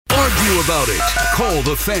about it. Call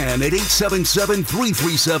the Fan at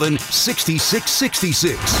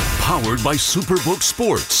 877-337-6666. Powered by Superbook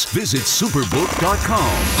Sports. Visit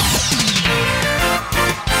superbook.com.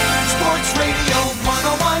 Sports Radio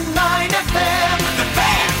 101.9 FM. The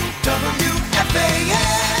Fan. WFAN.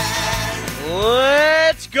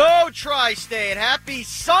 Let's go, Tri-State. Happy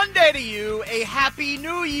Sunday to you. A happy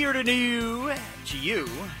new year to you.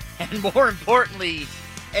 And more importantly,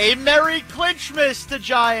 a Merry Clinchmas to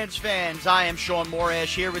Giants fans. I am Sean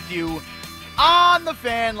Morash here with you on the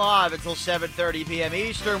Fan live until 7:30 p.m.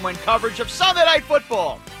 Eastern, when coverage of Sunday Night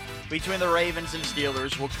Football between the Ravens and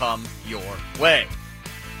Steelers will come your way.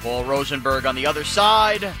 Paul Rosenberg on the other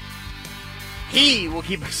side. He will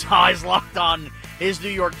keep his eyes locked on his New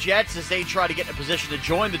York Jets as they try to get in a position to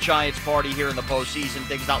join the Giants party here in the postseason.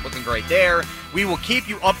 Things not looking great there. We will keep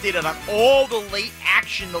you updated on all the late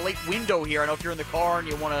action, the late window here. I know if you're in the car and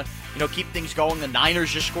you want to, keep things going. The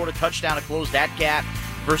Niners just scored a touchdown to close that gap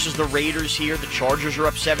versus the Raiders here. The Chargers are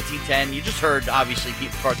up 17-10. You just heard, obviously,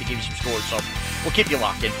 Pete McCarthy give you some scores, so we'll keep you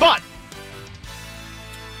locked in. But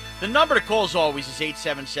the number to call, as always, is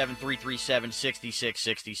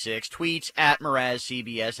 877-337-6666. Tweets at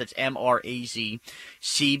MrazCBS. That's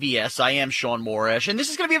MRAZCBS. I am Sean Morash. And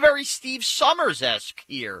this is going to be a very Steve Summers-esque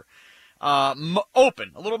here.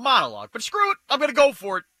 Open, a little monologue. But screw it, I'm going to go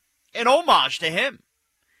for it. An homage to him.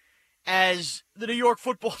 As the New York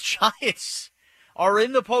Football Giants are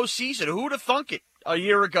in the postseason. Who'd have thunk it a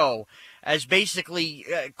year ago? As basically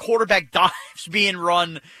quarterback dives being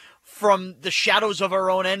run from the shadows of our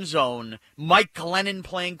own end zone, Mike Glennon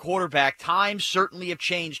playing quarterback. Times certainly have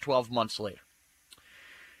changed 12 months later.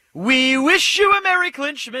 We wish you a Merry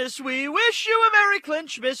Clinchmas. We wish you a Merry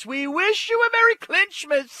Clinchmas. We wish you a Merry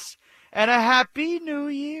Clinchmas and a Happy New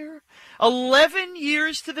Year. 11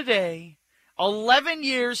 years to the day. 11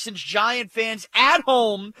 years since Giant fans at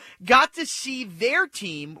home got to see their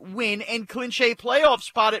team win and clinch a playoff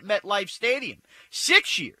spot at MetLife Stadium.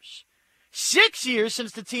 6 years. 6 years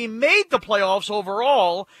since the team made the playoffs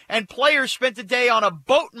overall, and players spent the day on a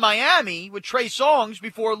boat in Miami with Trey Songz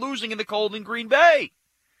before losing in the cold in Green Bay.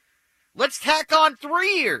 Let's tack on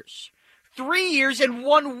 3 years. 3 years and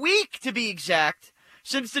 1 week, to be exact,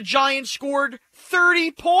 since the Giants scored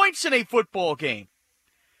 30 points in a football game.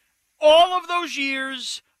 All of those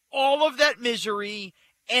years, all of that misery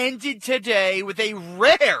ended today with a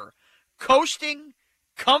rare, coasting,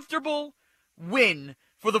 comfortable win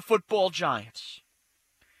for the football Giants.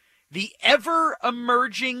 The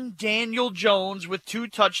ever-emerging Daniel Jones with 2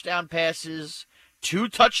 touchdown passes, 2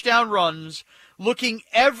 touchdown runs, looking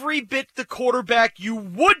every bit the quarterback you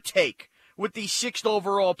would take with the 6th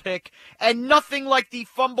overall pick, and nothing like the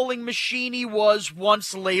fumbling machine he was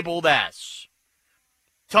once labeled as.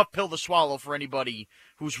 Tough pill to swallow for anybody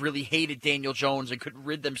who's really hated Daniel Jones and couldn't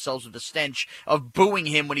rid themselves of the stench of booing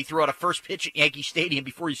him when he threw out a first pitch at Yankee Stadium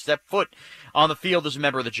before he stepped foot on the field as a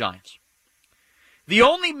member of the Giants. The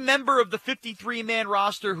only member of the 53-man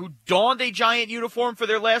roster who donned a Giant uniform for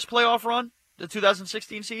their last playoff run, the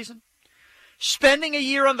 2016 season, spending a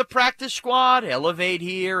year on the practice squad, elevate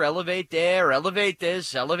here, elevate there, elevate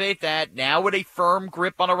this, elevate that, now with a firm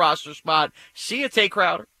grip on a roster spot. See you, Tay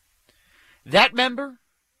Crowder. That member,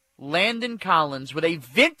 Landon Collins, with a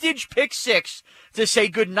vintage pick 6 to say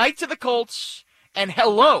goodnight to the Colts and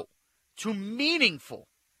hello to meaningful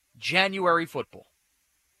January football.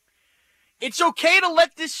 It's okay to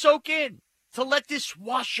let this soak in, to let this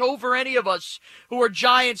wash over any of us who are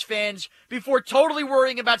Giants fans before totally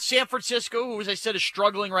worrying about San Francisco, who, as I said, is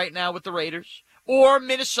struggling right now with the Raiders, or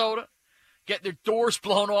Minnesota, getting their doors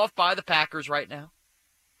blown off by the Packers right now,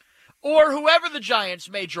 or whoever the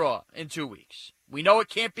Giants may draw in 2 weeks. We know it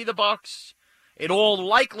can't be the Bucs. In all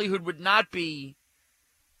likelihood would not be,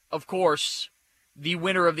 of course, the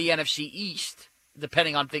winner of the NFC East,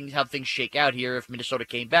 depending on how things shake out here. If Minnesota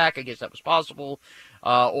came back, I guess that was possible.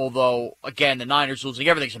 Although, again, the Niners losing,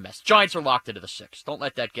 everything's a mess. Giants are locked into the 6th. Don't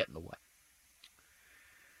let that get in the way.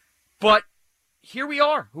 But here we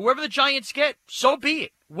are. Whoever the Giants get, so be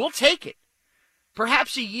it. We'll take it.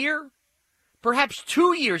 Perhaps a year, perhaps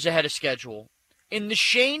 2 years ahead of schedule, in the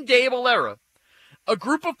Shane Daboll era. A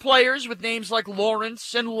group of players with names like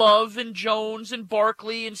Lawrence and Love and Jones and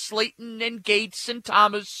Barkley and Slayton and Gates and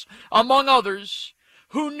Thomas, among others,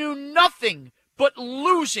 who knew nothing but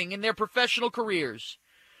losing in their professional careers,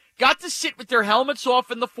 got to sit with their helmets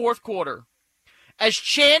off in the 4th quarter as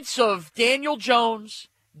chants of Daniel Jones,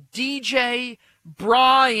 DJ,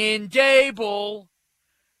 Brian Daboll,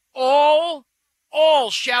 all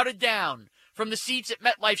shouted down from the seats at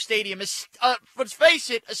MetLife Stadium. Let's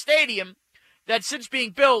face it, a stadium that since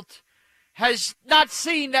being built has not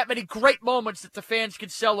seen that many great moments that the fans can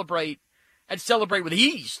celebrate and celebrate with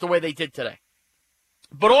ease the way they did today.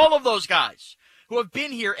 But all of those guys who have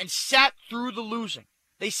been here and sat through the losing,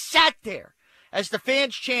 they sat there as the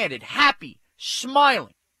fans chanted, happy,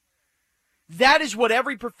 smiling. That is what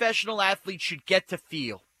every professional athlete should get to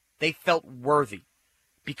feel. They felt worthy,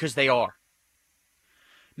 because they are.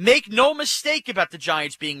 Make no mistake about the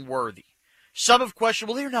Giants being worthy. Some have questioned,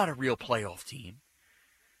 well, they're not a real playoff team.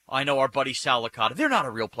 I know our buddy Sal Licata, they're not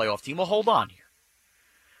a real playoff team. Well, hold on here.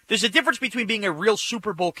 There's a difference between being a real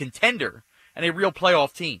Super Bowl contender and a real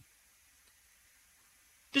playoff team.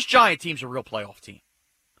 This Giant team's a real playoff team.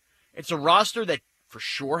 It's a roster that for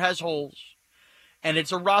sure has holes, and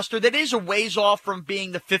it's a roster that is a ways off from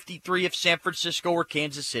being the 53 of San Francisco or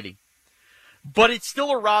Kansas City. But it's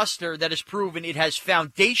still a roster that has proven it has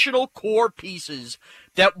foundational core pieces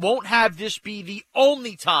that won't have this be the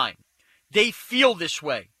only time they feel this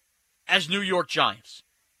way as New York Giants.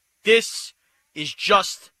 This is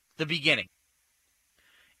just the beginning.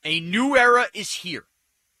 A new era is here.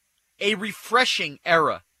 A refreshing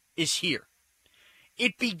era is here.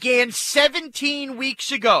 It began 17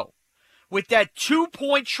 weeks ago with that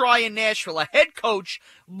 2-point try in Nashville. A head coach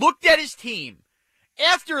looked at his team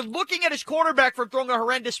after looking at his quarterback for throwing a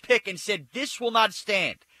horrendous pick and said, this will not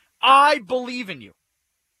stand. I believe in you.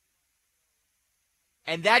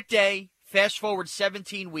 And that day, fast forward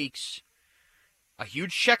 17 weeks, a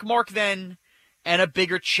huge check mark then and a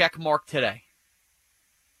bigger check mark today.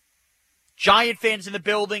 Giant fans in the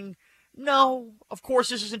building. No, of course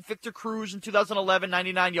this isn't Victor Cruz in 2011,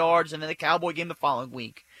 99 yards, and then the Cowboy game the following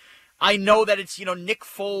week. I know that it's, Nick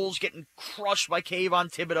Foles getting crushed by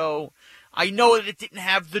Kayvon Thibodeau. I know that it didn't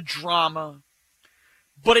have the drama,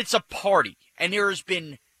 but it's a party, and there has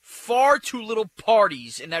been far too little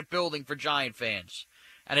parties in that building for Giant fans,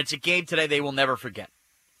 and it's a game today they will never forget.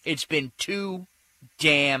 It's been too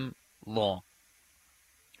damn long.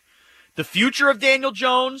 The future of Daniel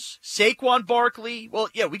Jones, Saquon Barkley, well,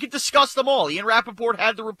 yeah, we could discuss them all. Ian Rappaport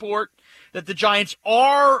had the report that the Giants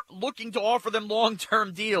are looking to offer them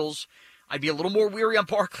long-term deals. I'd be a little more weary on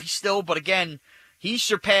Barkley still, but again, he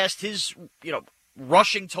surpassed his,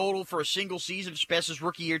 rushing total for a single season, surpassed his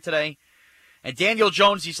rookie year today. And Daniel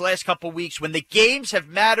Jones these last couple weeks, when the games have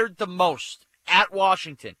mattered the most at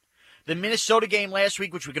Washington, the Minnesota game last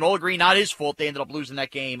week, which we can all agree, not his fault, they ended up losing that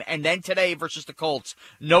game. And then today versus the Colts,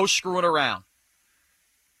 no screwing around.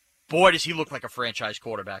 Boy, does he look like a franchise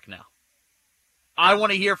quarterback now. I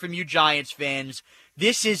want to hear from you Giants fans.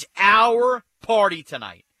 This is our party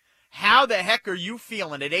tonight. How the heck are you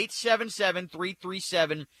feeling at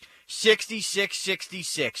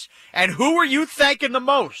 877-337-6666? And who are you thanking the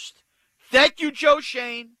most? Thank you, Joe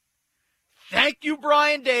Shane. Thank you,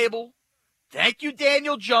 Brian Dable. Thank you,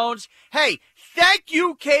 Daniel Jones. Hey, thank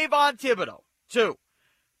you, Kayvon Thibodeau, too.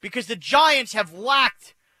 Because the Giants have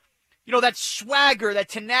lacked, that swagger, that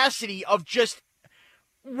tenacity of just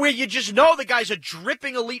where you just know the guy's a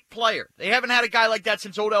dripping elite player. They haven't had a guy like that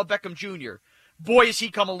since Odell Beckham Jr. Boy, has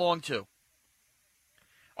he come along, too.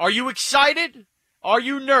 Are you excited? Are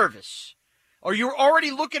you nervous? Are you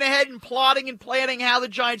already looking ahead and plotting and planning how the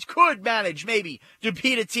Giants could manage, maybe, to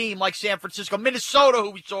beat a team like San Francisco, Minnesota,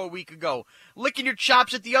 who we saw a week ago, licking your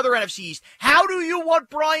chops at the other NFC East? How do you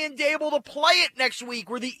want Brian Dable to play it next week,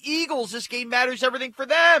 where the Eagles, this game matters everything for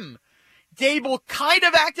them? Dable kind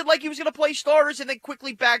of acted like he was going to play starters and then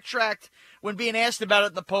quickly backtracked when being asked about it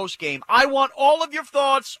in the postgame. I want all of your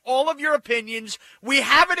thoughts, all of your opinions. We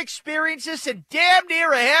haven't experienced this in damn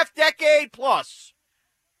near a half-decade plus.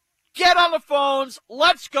 Get on the phones.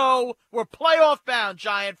 Let's go. We're playoff bound,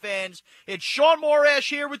 Giant fans. It's Sean Morash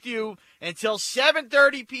here with you until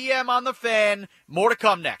 7:30 p.m. on The Fan. More to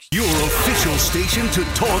come next. Your official station to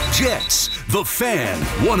talk Jets. The Fan,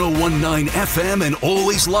 101.9 FM and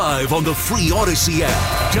always live on the free Odyssey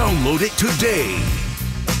app. Download it today.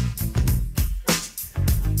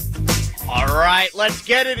 All right, let's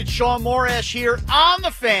get it. It's Sean Morash here on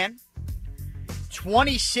The Fan.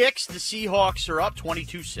 26, the Seahawks are up.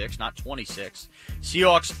 22-6, not 26.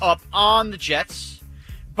 Seahawks up on the Jets.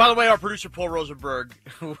 By the way, our producer, Paul Rosenberg,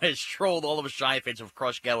 who has trolled all of us Giant fans of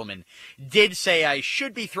Crush Gettleman, did say I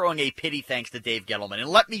should be throwing a pity thanks to Dave Gettleman. And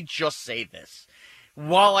let me just say this.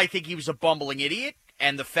 While I think he was a bumbling idiot,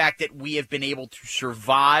 and the fact that we have been able to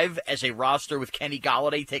survive as a roster with Kenny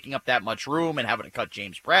Golladay taking up that much room and having to cut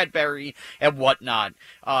James Bradbury and whatnot,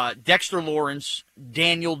 Dexter Lawrence,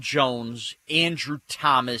 Daniel Jones, Andrew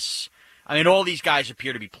Thomas, all these guys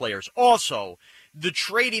appear to be players. Also, the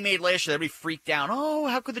trade he made last year, everybody freaked out. Oh,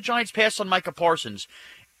 how could the Giants pass on Micah Parsons?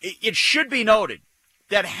 It should be noted,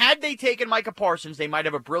 that had they taken Micah Parsons, they might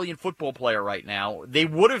have a brilliant football player right now. They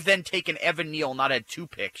would have then taken Evan Neal, not had 2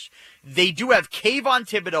 picks. They do have Kayvon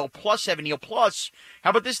Thibodeau plus Evan Neal plus,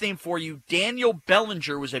 how about this name for you? Daniel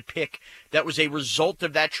Bellinger was a pick that was a result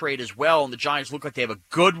of that trade as well, and the Giants look like they have a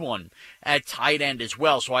good one at tight end as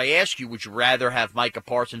well. So I ask you, would you rather have Micah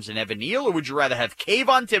Parsons and Evan Neal, or would you rather have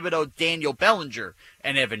Kayvon Thibodeau, Daniel Bellinger,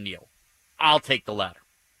 and Evan Neal? I'll take the latter.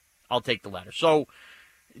 So,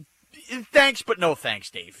 thanks, but no thanks,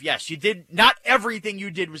 Dave. Yes, you did. Not everything you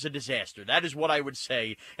did was a disaster. That is what I would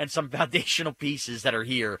say. And some foundational pieces that are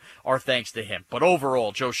here are thanks to him. But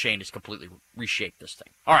overall, Joe Schoen has completely reshaped this thing.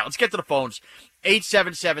 All right, let's get to the phones.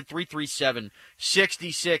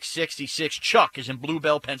 877-337-6666. Chuck is in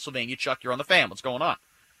Bluebell, Pennsylvania. Chuck, you're on the fan. What's going on?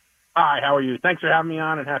 Hi, how are you? Thanks for having me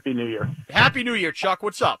on, and Happy New Year. Happy New Year, Chuck.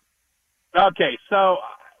 What's up? Okay, so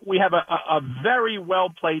we have a very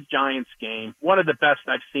well-played Giants game, one of the best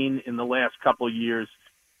I've seen in the last couple of years.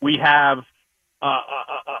 We have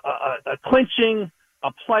a clinching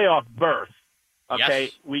a playoff berth, okay?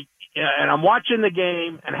 Yes. And I'm watching the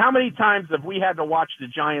game, and how many times have we had to watch the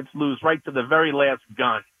Giants lose right to the very last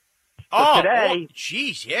gun? So today,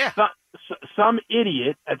 geez, yeah. Some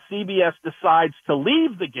idiot at CBS decides to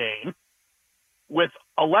leave the game with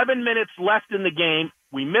 11 minutes left in the game.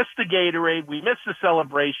 We missed the Gatorade. We missed the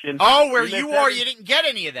celebration. Oh, where you are, you didn't get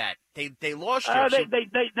any of that. They lost you.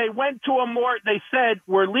 They went to a more. They said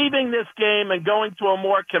we're leaving this game and going to a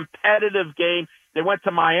more competitive game. They went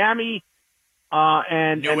to Miami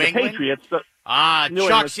and the Patriots. Chuck,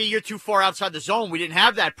 England. See, you're too far outside the zone. We didn't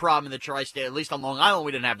have that problem in the tri-state. At least on Long Island,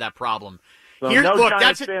 we didn't have that problem. So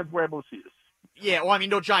Giants fans were able to see this. Yeah, well, I mean,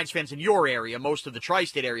 no Giants fans in your area. Most of the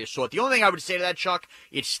tri-state area saw it. The only thing I would say to that, Chuck,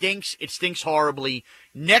 it stinks. It stinks horribly.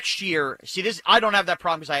 Next year, see this, I don't have that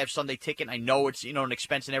problem because I have Sunday Ticket. I know it's, an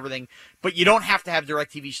expense and everything, but you don't have to have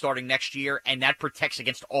DirecTV starting next year, and that protects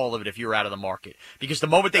against all of it if you're out of the market. Because the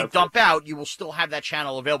moment they dump out, you will still have that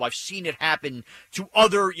channel available. I've seen it happen to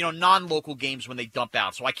other, non-local games when they dump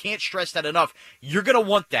out. So I can't stress that enough. You're going to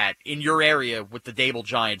want that in your area with the Dable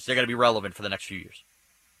Giants. They're going to be relevant for the next few years.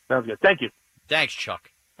 Sounds good. Thank you. Thanks,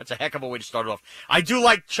 Chuck. That's a heck of a way to start it off. I do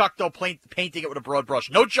like Chuck, though, painting it with a broad brush.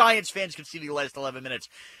 No Giants fans can see the last 11 minutes.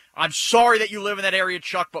 I'm sorry that you live in that area,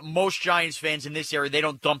 Chuck, but most Giants fans in this area, they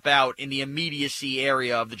don't dump out in the immediacy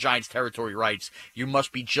area of the Giants' territory rights. You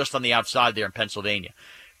must be just on the outside there in Pennsylvania.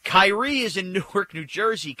 Kyrie is in Newark, New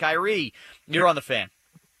Jersey. Kyrie, you're on the fan.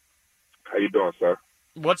 How you doing, sir?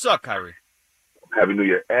 What's up, Kyrie? Happy New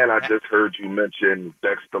Year. And I just heard you mention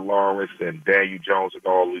Dexter Lawrence and Daniel Jones and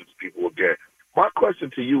all these people again. My question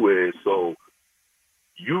to you is, so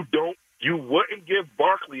you wouldn't give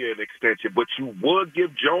Barkley an extension, but you would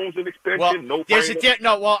give Jones an extension?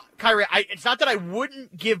 Kyrie, it's not that I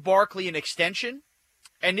wouldn't give Barkley an extension,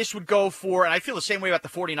 and this would go for, and I feel the same way about the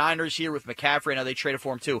 49ers here with McCaffrey. I know they traded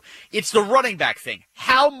for him too. It's the running back thing.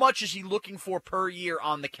 How much is he looking for per year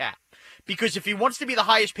on the cap? Because if he wants to be the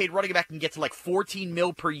highest paid running back and get to like $14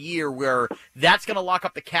 million per year, where that's going to lock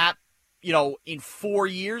up the cap, in 4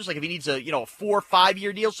 years, like if he needs a 4 or 5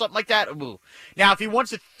 year deal, something like that. Ooh. Now, if he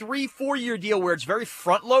wants a 3-4 year deal where it's very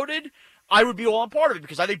front loaded, I would be all on part of it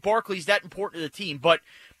because I think Barkley's that important to the team. But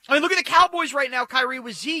I mean, look at the Cowboys right now, Kyrie,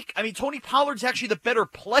 with Zeke. I mean, Tony Pollard's actually the better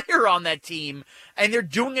player on that team, and they're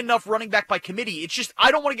doing enough running back by committee. It's just,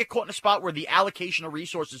 I don't want to get caught in a spot where the allocation of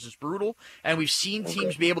resources is brutal, and we've seen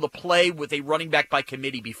teams be able to play with a running back by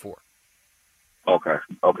committee before.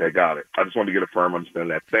 Okay, got it. I just wanted to get a firm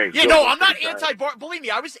understanding of that. Thanks. Yeah, no, I'm not believe me,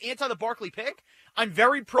 I was anti the Barkley pick. I'm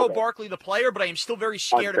very pro Barkley the player, but I am still very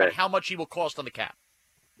scared about how much he will cost on the cap.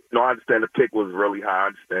 No, I understand the pick was really high. I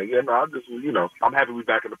understand. Yeah, no, I'm happy we're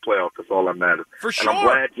back in the playoffs. That's all that matters. For sure. And I'm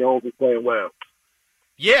glad Jones is playing well.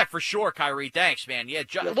 Yeah, for sure, Kyrie. Thanks, man. Yeah,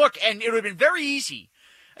 look, and it would have been very easy.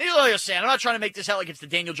 Like I said, I'm not trying to make this out like it's the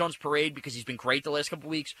Daniel Jones parade because he's been great the last couple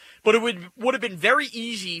of weeks, but it would have been very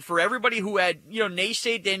easy for everybody who had,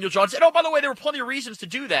 naysayed Daniel Jones. And, by the way, there were plenty of reasons to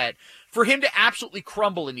do that, for him to absolutely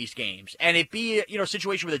crumble in these games. And it be, a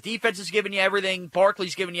situation where the defense is giving you everything,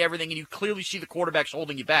 Barkley's giving you everything, and you clearly see the quarterbacks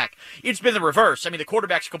holding you back. It's been the reverse. I mean, the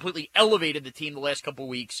quarterbacks completely elevated the team the last couple of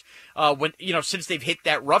weeks since they've hit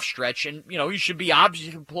that rough stretch, and, he should be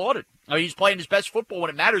obviously applauded. I mean, he's playing his best football when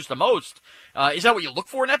it matters the most. Is that what you look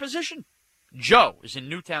for in that position? Joe is in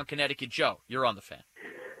Newtown, Connecticut. Joe, you're on the fan.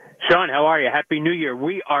 Sean, how are you? Happy New Year.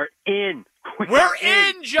 We are in. We're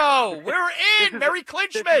in, Joe. We're in. Merry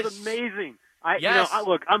Clinchmas. This is amazing.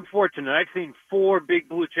 Look, I'm fortunate. I've seen 4 Big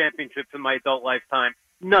Blue championships in my adult lifetime.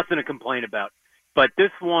 Nothing to complain about. But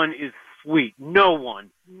this one is sweet. No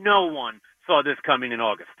one saw this coming in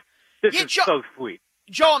August. This is so sweet.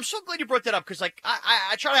 Joe, I'm so glad you brought that up because, like,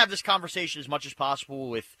 I try to have this conversation as much as possible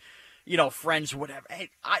with, friends or whatever.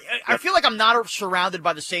 I feel like I'm not surrounded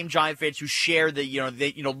by the same Giant fans who share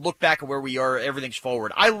look back at where we are, everything's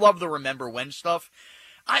forward. I love the remember when stuff.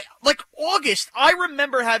 August, I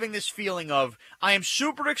remember having this feeling of, I am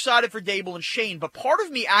super excited for Dable and Shane, but part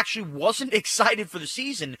of me actually wasn't excited for the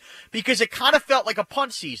season because it kind of felt like a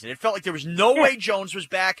punt season. It felt like there was no way Jones was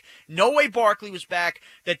back, no way Barkley was back,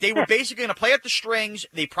 that they were basically going to play out the strings.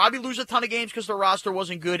 They'd probably lose a ton of games because their roster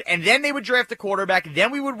wasn't good, and then they would draft a quarterback.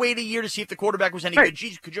 Then we would wait a year to see if the quarterback was any good.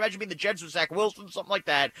 Jeez, could you imagine being the Jets with Zach Wilson, something like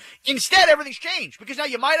that? Instead, everything's changed because now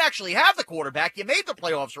you might actually have the quarterback. You made the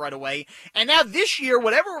playoffs right away, and now this year,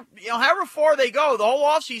 however far they go, the whole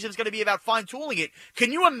offseason is going to be about fine-tuning it.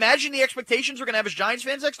 Can you imagine the expectations we're going to have as Giants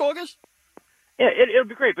fans next August? Yeah, it'll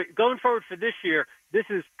be great. But going forward for this year, this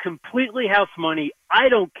is completely house money. I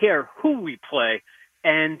don't care who we play.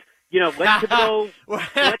 And, let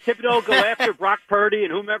Thibodeau go after Brock Purdy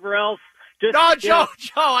and whomever else. Joe,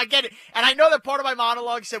 I get it. And I know that part of my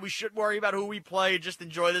monologue said we shouldn't worry about who we play and just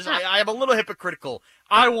enjoy this. I am a little hypocritical.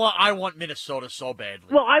 I want Minnesota so badly.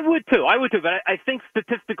 Well, I would too. But I think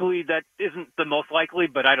statistically that isn't the most likely,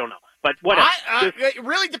 but I don't know. But whatever. It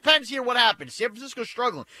really depends here what happens. San Francisco's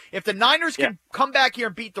struggling. If the Niners can come back here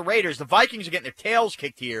and beat the Raiders, the Vikings are getting their tails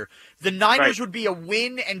kicked here. The Niners would be a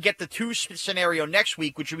win and get the 2 scenario next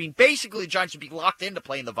week, which would mean basically the Giants would be locked into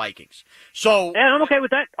playing the Vikings. So yeah, I'm okay with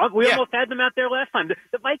that. We almost had them out there last time.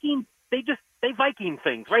 The Vikings, they Viking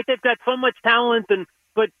things, right? They've got so much talent,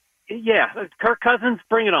 but Kirk Cousins,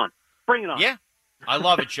 bring it on. Yeah. I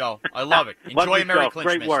love it, Joe. I love it. Enjoy Merry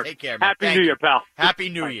Christmas. Great work. Take care, man. Happy New Year, pal. Happy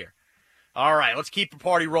New Year. All right, let's keep the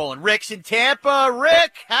party rolling. Rick's in Tampa.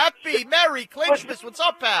 Rick, happy Merry Christmas. What's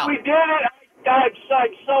up, pal? We did it. I'm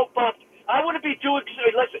so pumped. I want to be doing.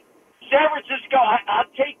 Listen, San Francisco. I'll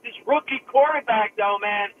take this rookie quarterback, though,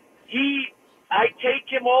 man. I take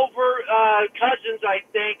him over Cousins, I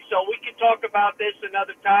think. So we can talk about this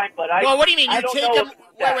another time. But what do you mean you take him?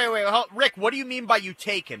 Wait, Rick. What do you mean by you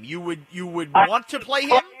take him? You would want to play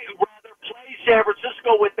him? Rather play San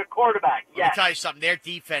Francisco with the quarterback. Let me tell you something. Their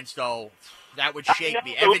defense, though, that would shake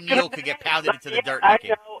me. Evan Neal could get pounded into the dirt. I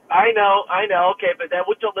know. Okay, but then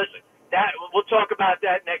listen. We'll talk about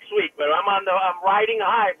that next week. But I'm riding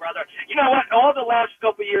high, brother. You know what? All the last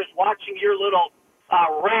couple of years, watching your little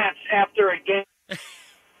rants after a game.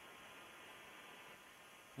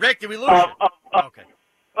 Rick, did we lose it? Okay.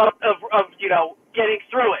 Of getting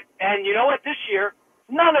through it. And you know what? This year,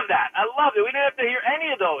 none of that. I loved it. We didn't have to hear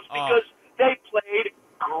any of those because they played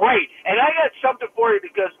great. And I got something for you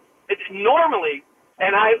because normally,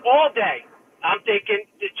 all day, I'm thinking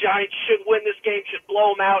the Giants should win this game, should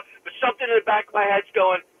blow them out. But something in the back of my head's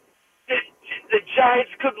going, the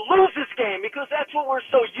Giants could lose this game because that's what we're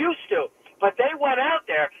so used to. But they went out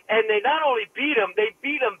there, and they not only beat them, they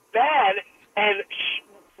beat them bad and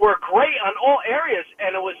were great on all areas.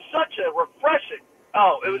 And it was such a refreshing.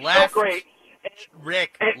 It was so great.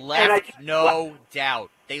 Rick, no doubt.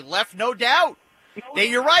 They left no doubt.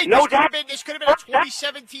 You're right. This could have been a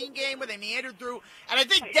 2017 game where they meandered through. And I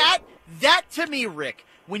think that to me, Rick,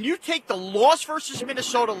 when you take the loss versus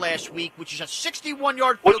Minnesota last week, which is a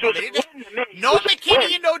 61-yard field goal, no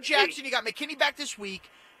McKinney and no Jackson. You got McKinney back this week.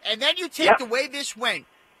 And then you take the way this went,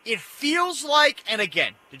 it feels like, and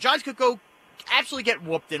again, the Giants could go absolutely get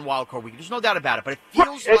whooped in wild card week. There's no doubt about it. But it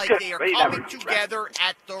feels like they are coming together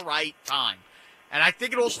at the right time. And I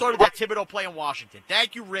think it all started that Thibodeau play in Washington.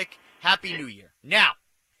 Thank you, Rick. Happy New Year. Now,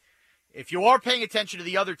 if you are paying attention to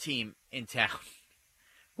the other team in town,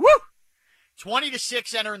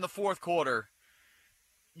 20-6 enter in the fourth quarter.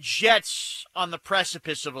 Jets on the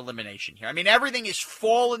precipice of elimination here. I mean, everything is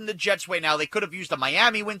falling the Jets' way now. They could have used a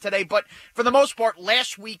Miami win today, but for the most part,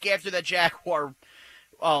 last week after that Jaguar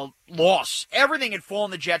loss, everything had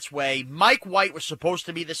fallen the Jets' way. Mike White was supposed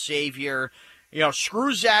to be the savior.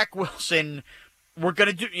 Screw Zach Wilson. We're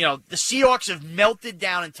going to do, the Seahawks have melted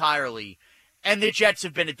down entirely, and the Jets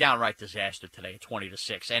have been a downright disaster today at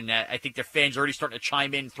 20-6. And I think their fans are already starting to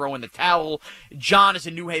chime in, throw in the towel. John is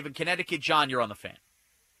in New Haven, Connecticut. John, you're on the fan.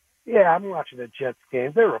 Yeah, I'm watching the Jets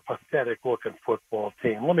game. They're a pathetic-looking football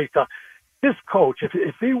team. Let me tell you, this coach,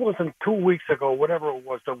 if he wasn't 2 weeks ago, whatever it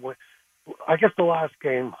was, I guess the last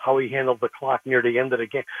game, how he handled the clock near the end of the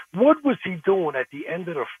game, what was he doing at the end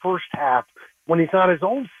of the first half when he's on his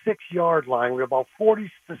own 6-yard line with about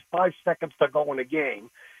 45 seconds to go in the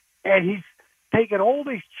game, and he's taking all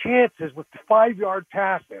these chances with the 5-yard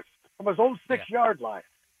passes from his own 6-yard line?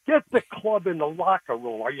 Get the club in the locker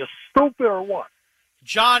room. Are you stupid or what?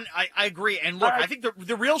 John, I agree. And look, I think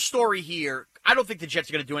the real story here, I don't think the Jets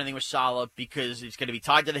are going to do anything with Saleh because it's going to be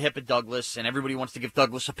tied to the hip of Douglas, and everybody wants to give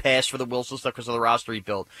Douglas a pass for the Wilson stuff because of the roster he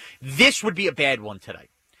built. This would be a bad one today.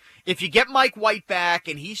 If you get Mike White back,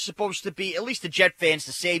 and he's supposed to be, at least the Jet fans,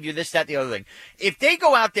 the savior, this, that, the other thing. If they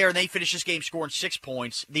go out there and they finish this game scoring 6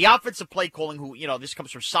 points, the offensive play calling, who, this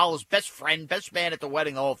comes from Saleh's best friend, best man at the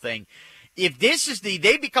wedding, the whole thing. If this is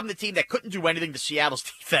they become the team that couldn't do anything to Seattle's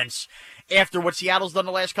defense after what Seattle's done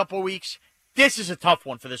the last couple of weeks, this is a tough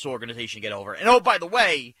one for this organization to get over. And, oh, by the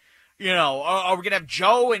way, are we going to have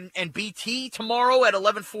Joe and BT tomorrow at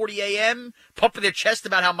 11:40 a.m. pumping their chest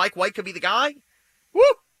about how Mike White could be the guy? Woo!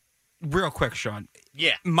 Real quick, Sean.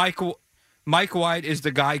 Yeah. Mike White is the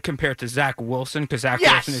guy compared to Zach Wilson because Zach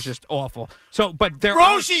Wilson is just awful. So, but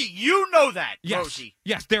Rosie, you know that. Yes, Rosie.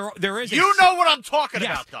 Yes, there is. You know what I'm talking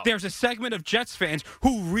about, though. There's a segment of Jets fans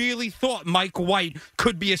who really thought Mike White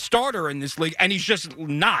could be a starter in this league, and he's just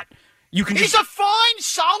not. He's a fine,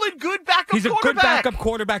 solid, good backup quarterback. He's a good backup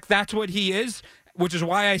quarterback. That's what he is, which is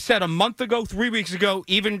why I said a month ago, 3 weeks ago,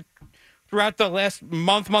 even throughout the last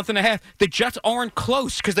month and a half, the Jets aren't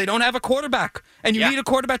close because they don't have a quarterback. And you need a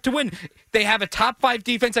quarterback to win. They have a top 5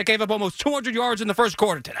 defense that gave up almost 200 yards in the first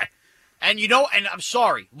quarter today. And and I'm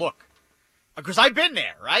sorry, look, because I've been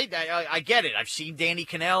there, right? I get it. I've seen Danny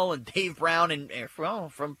Cannell and Dave Brown, and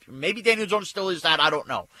from maybe Daniel Jones still is that, I don't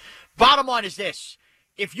know. Bottom line is this.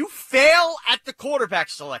 If you fail at the quarterback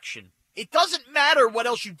selection, it doesn't matter what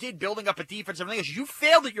else you did building up a defense and everything else. You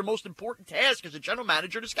failed at your most important task as a general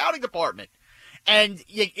manager in the scouting department. And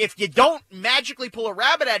if you don't magically pull a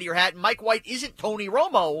rabbit out of your hat and Mike White isn't Tony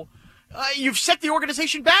Romo, you've set the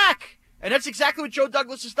organization back. And that's exactly what Joe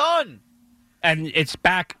Douglas has done. And it's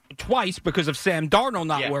back twice because of Sam Darnold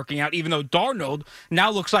not working out, even though Darnold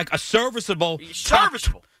now looks like a serviceable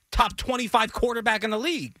top 25 quarterback in the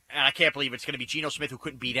league. And I can't believe it's going to be Geno Smith, who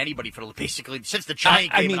couldn't beat anybody basically since the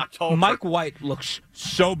Giant game in October. Mike White looks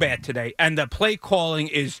so bad today, and the play calling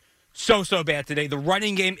is so bad today. The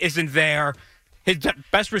running game isn't there. His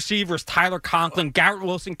best receiver is Tyler Conklin. Garrett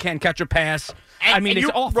Wilson can't catch a pass. It's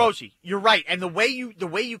awful. Rosie, you're right. And the way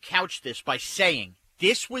you couch this by saying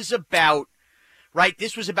this was about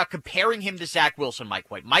comparing him to Zach Wilson, Mike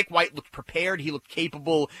White. Mike White looked prepared. He looked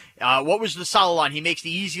capable. What was the solid line? He makes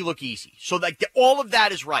the easy look easy. So all of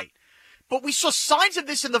that is right. But we saw signs of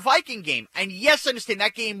this in the Viking game. And yes, I understand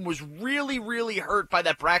that game was really, really hurt by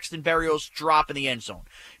that Braxton Berrios drop in the end zone.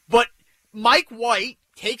 But Mike White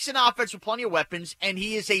takes an offense with plenty of weapons, and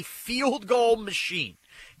he is a field goal machine.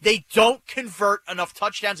 They don't convert enough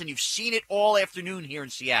touchdowns, and you've seen it all afternoon here in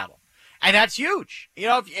Seattle. And that's huge.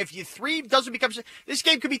 If your 3 doesn't become, this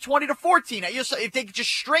game could be 20-14. If they could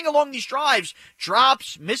just string along these drives,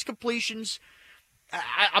 drops, miscompletions,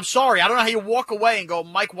 I'm sorry. I don't know how you walk away and go,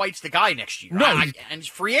 Mike White's the guy next year. No, and he's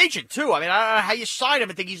free agent too. I don't know how you sign him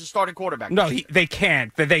and think he's a starting quarterback. No, they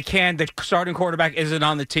can't. They can. The starting quarterback isn't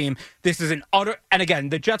on the team. This is an utter. And again,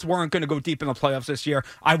 the Jets weren't going to go deep in the playoffs this year.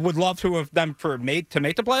 I would love to have them to make the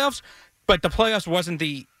playoffs, but the playoffs wasn't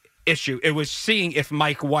the issue. It was seeing if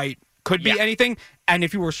Mike White could be anything. And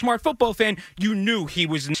if you were a smart football fan, you knew he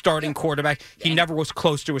was a starting quarterback. He never was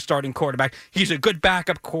close to a starting quarterback. He's a good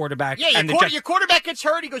backup quarterback. Yeah, your quarterback gets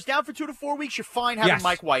hurt. He goes down for 2 to 4 weeks. You're fine having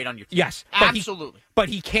Mike White on your team. Yes, absolutely. But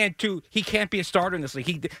he can't be a starter in this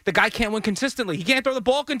league. The guy can't win consistently. He can't throw the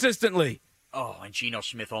ball consistently. Oh, and Geno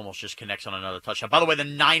Smith almost just connects on another touchdown. By the way, the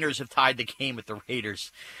Niners have tied the game with the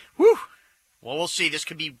Raiders. Whew. Well, we'll see. This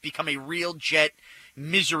could become a real Jet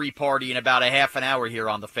misery party in about a half an hour here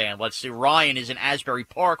on The Fan. Let's see. Ryan is in Asbury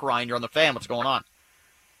Park. Ryan, you're on The Fan. What's going on?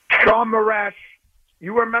 Sean Marash,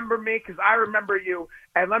 you remember me because I remember you.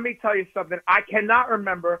 And let me tell you something. I cannot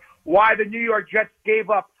remember why the New York Jets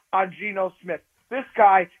gave up on Geno Smith. This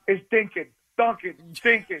guy is dinking, dunking.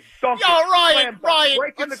 Yo, Ryan,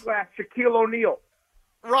 breaking the glass, Shaquille O'Neal.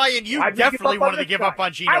 Ryan, you definitely wanted to give up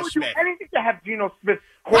on Geno Smith. I would do anything to have Geno Smith.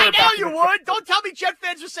 Right now you would. Don't tell me Jet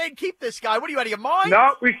fans are saying keep this guy. What are you, out of your mind?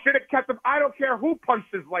 No, we should have kept him. I don't care who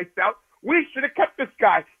punched his lights out. We should have kept this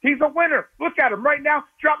guy. He's a winner. Look at him right now.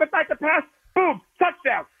 Drop it back to pass. Boom.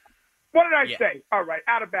 Touchdown. What did I say? All right,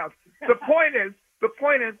 out of bounds. The point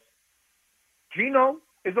is, Geno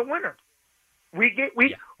is a winner.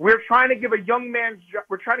 We're trying to give a young man's job.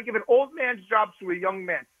 We're trying to give an old man's job to a young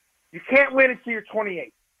man. You can't win until you're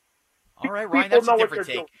 28. All right, Ryan, that's a different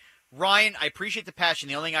take. Ryan, I appreciate the passion.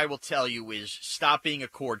 The only thing I will tell you is stop being a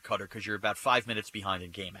cord cutter because you're about 5 minutes behind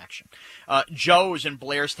in game action. Joe is in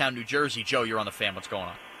Blairstown, New Jersey. Joe, you're on The Fan. What's going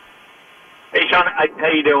on? Hey, Sean, how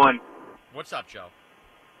you doing? What's up, Joe?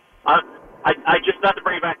 I just, not to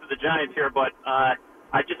bring it back to the Giants here, but I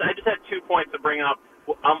just had 2 points to bring up.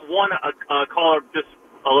 a caller just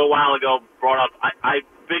a little while ago brought up, I've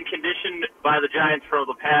been conditioned by the Giants for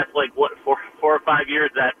the past, 4 or 5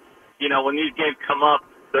 years that, when these games come up,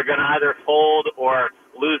 they're going to either fold or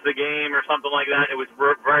lose the game or something like that. It was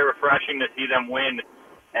very refreshing to see them win.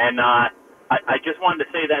 And I just wanted to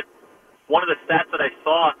say that one of the stats that I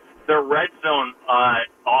saw, their red zone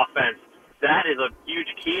offense, that is a huge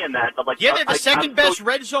key in that. They're the second best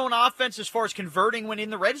red zone offense as far as converting when in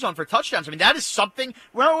the red zone for touchdowns. I mean, that is something.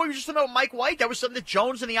 Well, we were just talking about Mike White. That was something that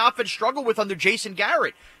Jones and the offense struggled with under Jason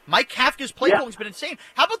Garrett. Mike Kafka's play calling's been insane.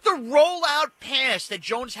 How about the rollout pass that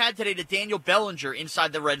Jones had today to Daniel Bellinger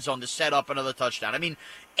inside the red zone to set up another touchdown? I mean,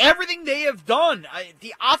 everything they have done,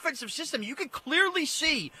 the offensive system, you can clearly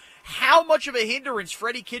see how much of a hindrance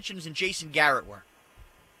Freddie Kitchens and Jason Garrett were.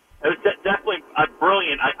 It was definitely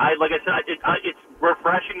brilliant. Like I said, it's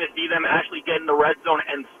refreshing to see them actually get in the red zone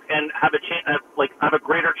and have a chance, have a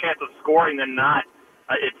greater chance of scoring than not.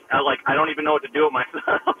 It's I don't even know what to do with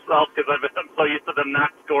myself because I'm so used to them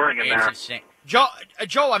not scoring in there. It's insane.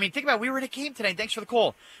 Joe, I mean, think about it. We were in a game today. Thanks for the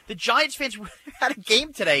call. The Giants fans had a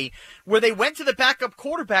game today where they went to the backup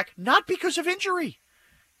quarterback not because of injury.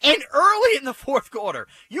 And early in the fourth quarter,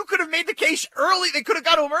 you could have made the case early. They could have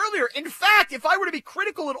got him earlier. In fact, if I were to be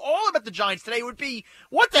critical at all about the Giants today, it would be,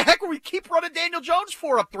 what the heck would we keep running Daniel Jones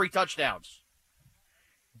for up 3 touchdowns?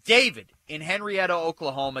 David in Henrietta,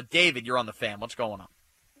 Oklahoma. David, you're on the Fan. What's going on?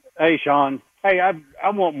 Hey, Sean. Hey, I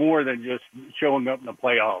want more than just showing up in the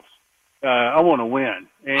playoffs. I want to win.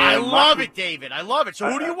 And I love it, David. I love it. So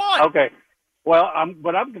who do you want? Okay. Well,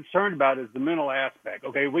 what I'm concerned about is the mental aspect.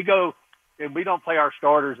 Okay, we go. If we don't play our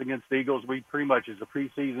starters against the Eagles, we pretty much is a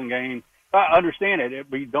preseason game. I understand it. If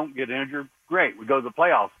we don't get injured, great. We go to the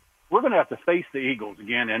playoffs. We're going to have to face the Eagles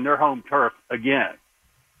again and their home turf again.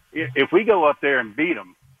 If we go up there and beat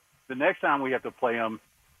them, the next time we have to play them,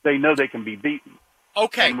 they know they can be beaten.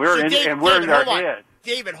 Okay. And we're in their head.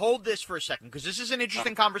 David, hold this for a second, because this is an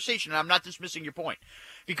interesting conversation, and I'm not dismissing your point.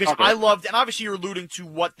 Because I loved, and obviously you're alluding to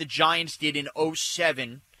what the Giants did in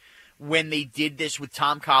 2007 when they did this with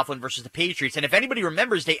Tom Coughlin versus the Patriots. And if anybody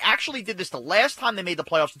remembers, they actually did this the last time they made the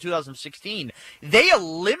playoffs in 2016. They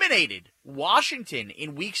eliminated Washington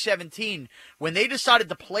in Week 17 when they decided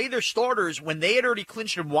to play their starters when they had already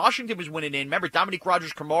clinched and Washington was winning in. Remember, Dominique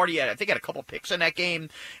Rodgers-Cromartie, I think, had a couple picks in that game.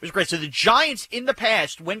 It was great. So the Giants in the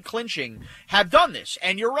past, when clinching, have done this.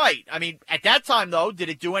 And you're right. I mean, at that time, though, did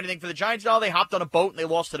it do anything for the Giants? No, they hopped on a boat and they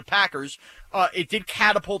lost to the Packers. It did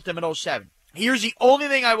catapult them in 2007. Here's the only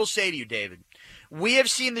thing I will say to you, David. We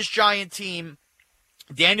have seen this Giant team.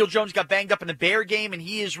 Daniel Jones got banged up in the Bear game, and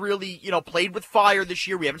he has really, played with fire this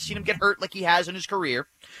year. We haven't seen him get hurt like he has in his career.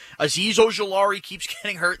 Azeez Ojulari keeps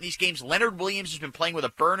getting hurt in these games. Leonard Williams has been playing with a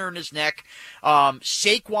burner in his neck.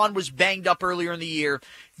 Saquon was banged up earlier in the year.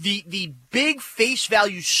 The big face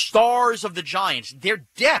value stars of the Giants, their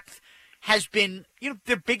depth has been,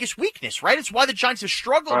 their biggest weakness, right? It's why the Giants have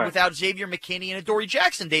struggled without Xavier McKinney and Adoree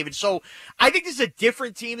Jackson, David. So I think this is a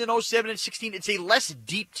different team than 07 and 16. It's a less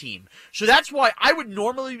deep team. So that's why I would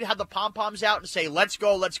normally have the pom-poms out and say, let's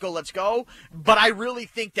go, let's go, let's go. But I really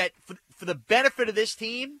think that for the benefit of this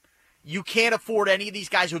team, you can't afford any of these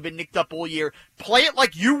guys who have been nicked up all year. Play it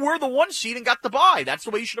like you were the 1 seed and got the bye. That's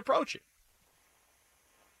the way you should approach it.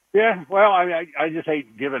 Yeah, well, I just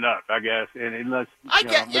hate giving up, I guess. And unless but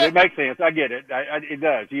it makes sense. I get it. It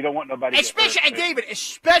does. You don't want nobody to get hurt. And David,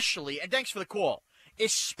 especially, and thanks for the call,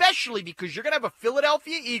 especially because you're going to have a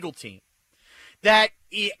Philadelphia Eagle team that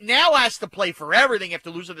now has to play for everything after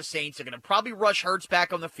losing the Saints. They're going to probably rush Hurts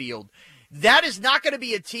back on the field. That is not going to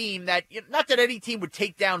be a team that, not that any team would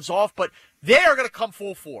take downs off, but they are going to come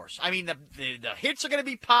full force. I mean, the hits are going to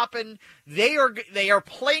be popping. They are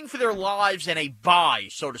playing for their lives in a bye,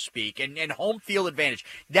 so to speak, and home field advantage.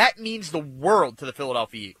 That means the world to the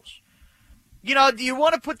Philadelphia Eagles. Do you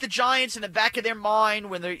want to put the Giants in the back of their mind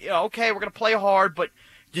when they're, okay, we're going to play hard, but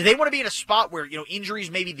do they want to be in a spot where, injuries,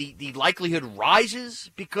 maybe the likelihood rises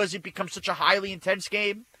because it becomes such a highly intense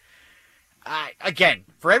game? Again,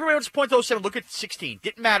 for everyone who's point 07, look at 16.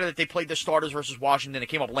 Didn't matter that they played their starters versus Washington. It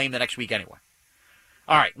came up lame the next week anyway.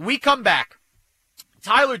 All right, we come back.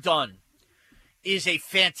 Tyler Dunne is a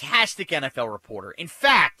fantastic NFL reporter. In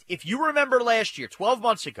fact, if you remember last year, 12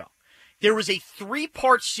 months ago, there was a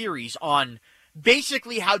 3-part series on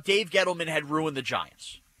basically how Dave Gettleman had ruined the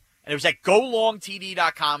Giants. And it was at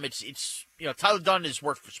golongtd.com. It's Tyler Dunne has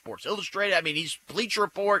worked for Sports Illustrated. I mean, he's Bleacher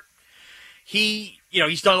Report. He's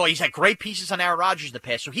had great pieces on Aaron Rodgers in the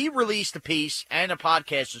past. So he released a piece and a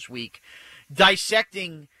podcast this week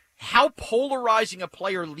dissecting how polarizing a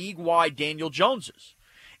player league-wide Daniel Jones is.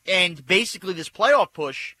 And basically this playoff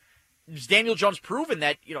push, Daniel Jones proven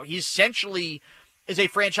that, he essentially is a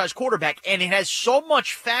franchise quarterback, and it has so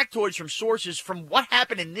much factoids from sources from what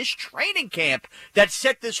happened in this training camp that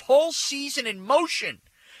set this whole season in motion.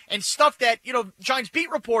 And stuff that, Giants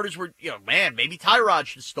beat reporters were, man, maybe Tyrod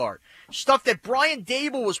should start. Stuff that Brian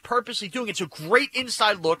Daboll was purposely doing. It's a great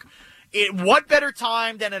inside look. What better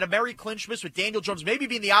time than at a Merry Clinchmas with Daniel Jones maybe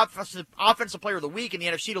being the offensive player of the week in the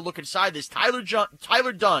NFC to look inside this.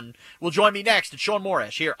 Tyler Dunn will join me next. It's Sean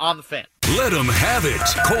Morash here on The Fan. Let them have it.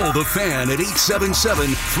 Call The Fan at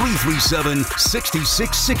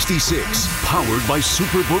 877-337-6666. Powered by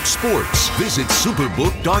Superbook Sports. Visit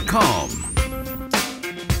superbook.com.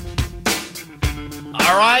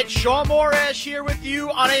 All right, Sean Morash here with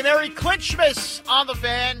you on a Merry Clinchmas on The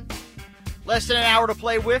Fan. Less than an hour to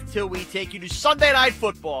play with till we take you to Sunday Night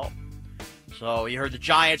Football. So you heard the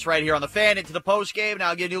Giants right here on The Fan into the postgame. Now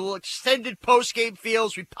I'll give you a little extended postgame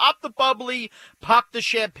feels. We popped the bubbly, popped the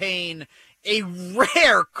champagne. A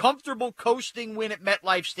rare, comfortable coasting win at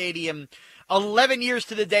MetLife Stadium. 11 years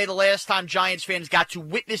to the day the last time Giants fans got to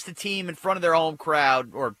witness the team in front of their home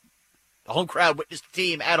crowd, or the home crowd witnessed the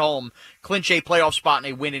team at home clinch a playoff spot, and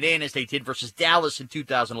they win it in as they did versus Dallas in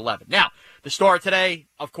 2011. Now, the star today,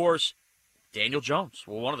 of course, Daniel Jones,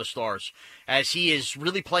 one of the stars, as he is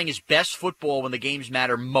really playing his best football when the games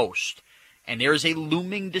matter most. And there is a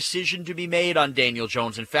looming decision to be made on Daniel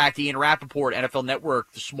Jones. In fact, Ian Rappaport, NFL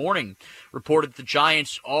Network, this morning reported that the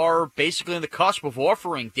Giants are basically on the cusp of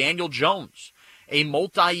offering Daniel Jones a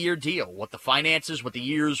multi-year deal. What the finances, what the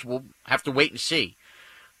years, we'll have to wait and see.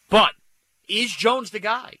 But is Jones the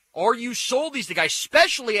guy? Are you sold he's the guy,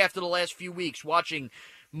 especially after the last few weeks watching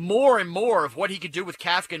more and more of what he could do with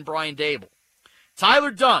Kafka and Brian Daboll?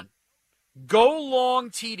 Tyler Dunn, Go Long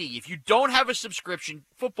TD. If you don't have a subscription,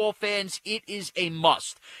 football fans, it is a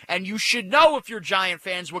must. And you should know, if you're Giant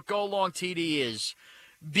fans, what Go Long TD is.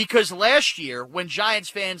 Because last year, when Giants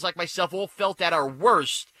fans like myself all felt at our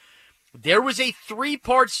worst, there was a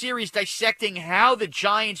 3-part series dissecting how the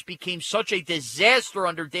Giants became such a disaster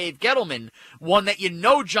under Dave Gettleman, one that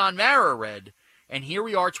John Mara read. And here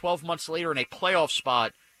we are 12 months later in a playoff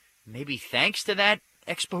spot, maybe thanks to that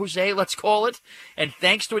expose, let's call it, and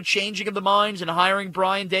thanks to a changing of the minds and hiring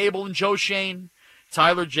Brian Daboll and Joe Schoen.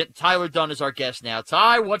 Tyler Dunn is our guest now.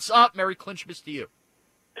 Ty, what's up? Merry Clinchmas to you.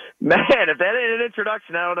 Man, if that ain't an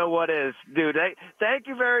introduction, I don't know what is. Dude, thank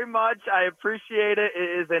you very much. I appreciate it.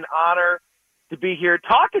 It is an honor to be here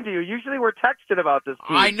talking to you. Usually we're texting about this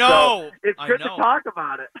team. I know. So it's good to talk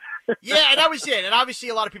about it. Yeah, and that was it. And obviously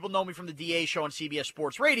a lot of people know me from the DA show on CBS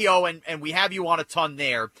Sports Radio, and we have you on a ton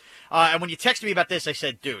there. And when you texted me about this, I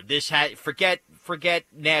said, dude, forget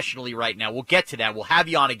nationally right now. We'll get to that. We'll have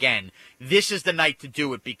you on again. This is the night to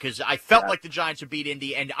do it, because I felt like the Giants would beat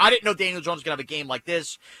Indy, and I didn't know Daniel Jones was going to have a game like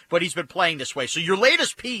this, but he's been playing this way. So your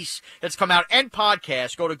latest piece that's come out and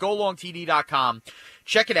podcast, go to golongtd.com.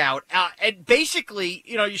 Check it out. And basically,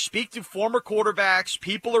 you speak to former quarterbacks,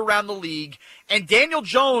 people around the league, and Daniel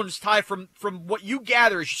Jones, Ty, from what you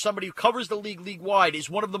gather as somebody who covers the league-wide, is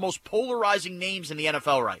one of the most polarizing names in the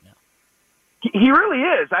NFL right now. He really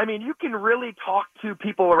is. I mean, you can really talk to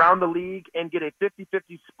people around the league and get a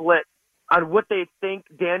 50-50 split on what they think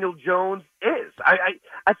Daniel Jones is. I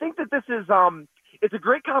think that this is it's a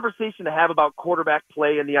great conversation to have about quarterback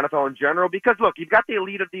play in the NFL in general, because, look, you've got the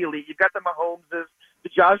elite of the elite. You've got the Mahomeses, the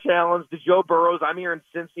Josh Allens, the Joe Burrows. I'm here in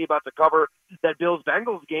Cincy about to cover that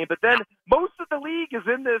Bills-Bengals game. But then most of the league is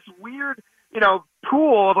in this weird,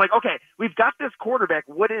 pool of like, okay, we've got this quarterback.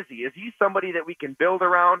 What is he? Is he somebody that we can build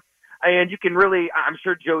around? And you can really, I'm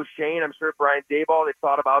sure Joe Schoen, I'm sure Brian Daboll, they've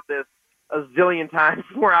thought about this a zillion times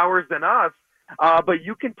more hours than us. But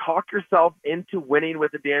you can talk yourself into winning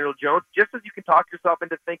with a Daniel Jones, just as you can talk yourself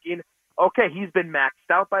into thinking, okay, he's been maxed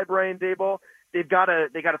out by Brian Daboll. They got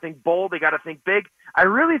to think bold. They got to think big. I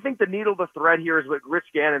really think the needle of the thread here is what Rich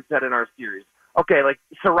Gannon said in our series. Okay,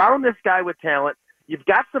 surround this guy with talent. You've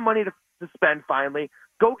got some money to spend finally.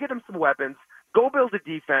 Go get him some weapons. Go build a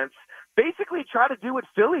defense. Basically try to do what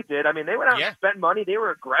Philly did. I mean, they went out and spent money. They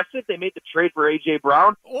were aggressive. They made the trade for A.J.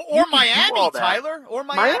 Brown. Or Miami, Tyler. Or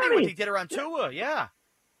Miami, what they did around Tua, yeah.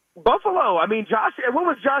 Buffalo. I mean, what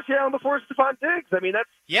was Josh Allen before Stephon Diggs? I mean, that's...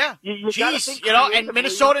 Yeah. Jeez, and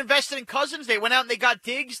Minnesota invested in Cousins. They went out and they got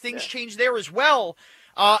Diggs. Things changed there as well.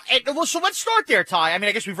 So let's start there, Ty. I mean,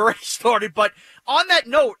 I guess we've already started, but on that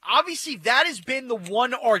note, obviously that has been the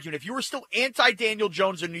one argument. If you were still anti-Daniel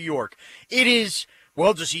Jones in New York, it is...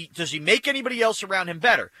 Well, does he make anybody else around him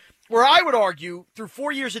better? Where I would argue, through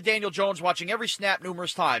 4 years of Daniel Jones, watching every snap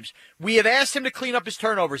numerous times, we have asked him to clean up his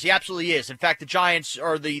turnovers. He absolutely is. In fact, the Giants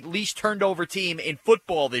are the least turned over team in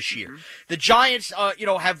football this year. The Giants,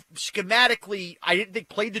 have schematically, I didn't think,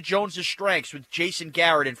 played the Jones' strengths with Jason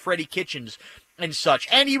Garrett and Freddie Kitchens and such.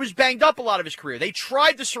 And he was banged up a lot of his career. They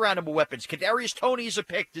tried to surround him with weapons. Kadarius Toney is a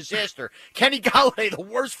pick, disaster. Kenny Golladay, the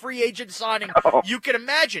worst free agent signing you can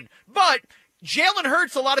imagine. But Jalen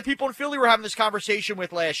Hurts, a lot of people in Philly were having this conversation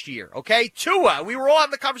with last year, okay? Tua, we were all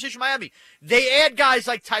having the conversation in Miami. They add guys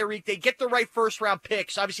like Tyreek. They get the right first-round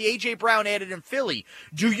picks. Obviously, A.J. Brown added in Philly.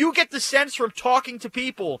 Do you get the sense from talking to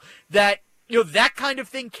people that, that kind of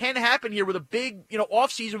thing can happen here with a big,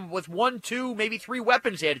 offseason with 1, 2, maybe 3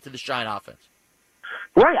 weapons added to this Giant offense?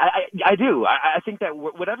 Right, I do. I think that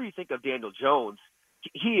whatever you think of Daniel Jones,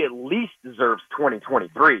 he at least deserves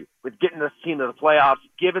 2023 with getting this team to the playoffs,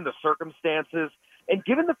 given the circumstances, and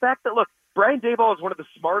given the fact that, look, Brian Daboll is one of the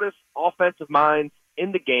smartest offensive minds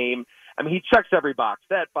in the game. I mean, he checks every box,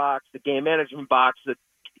 that box, the game management box, the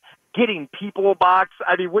getting people box.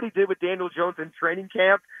 I mean, what he did with Daniel Jones in training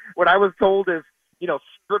camp, what I was told is,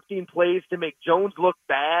 scripting plays to make Jones look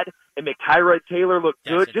bad and make Tyrod Taylor look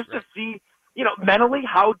good, just to see, mentally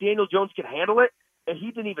how Daniel Jones can handle it, and he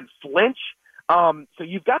didn't even flinch. So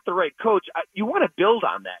you've got the right coach. You want to build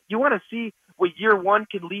on that. You want to see what year 1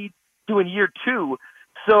 can lead to in year 2.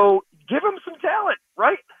 So give him some talent,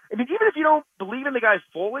 right? I mean, even if you don't believe in the guy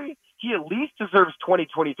fully, he at least deserves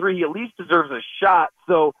 2023. He at least deserves a shot.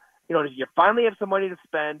 So, if you finally have some money to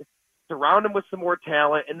spend, surround him with some more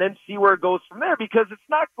talent, and then see where it goes from there, because it's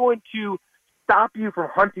not going to stop you from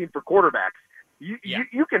hunting for quarterbacks.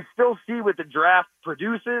 You can still see what the draft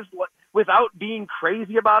produces without being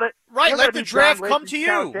crazy about it. Right, let the draft come to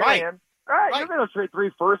you. Right. All right, you're going to trade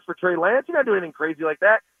 3 firsts for Trey Lance. You're not doing anything crazy like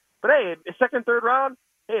that. But, hey, second, third round,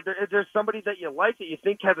 hey, if there's somebody that you like that you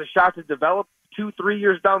think has a shot to develop 2-3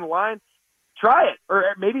 years down the line, try it. Or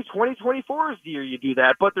maybe 2024 is the year you do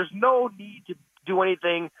that. But there's no need to do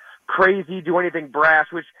anything crazy, do anything brash,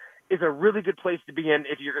 which is a really good place to be in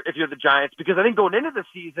if you're the Giants, because I think going into the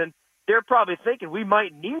season, they're probably thinking we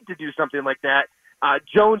might need to do something like that.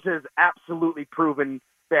 Jones has absolutely proven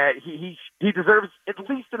that he deserves at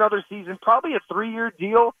least another season, probably a 3-year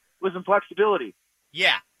deal with some flexibility.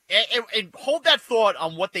 Yeah. And hold that thought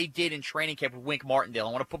on what they did in training camp with Wink Martindale.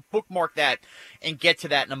 I want to bookmark that and get to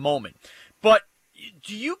that in a moment. But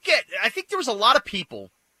I think there was a lot of people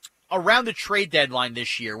around the trade deadline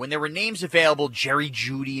this year when there were names available, Jerry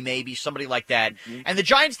Jeudy maybe, somebody like that, and the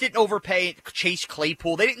Giants didn't overpay Chase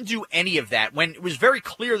Claypool. They didn't do any of that when it was very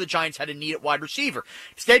clear the Giants had a need at wide receiver.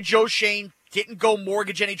 Instead, Joe Shane didn't go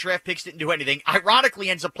mortgage any draft picks, didn't do anything. Ironically,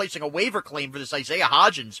 ends up placing a waiver claim for this Isaiah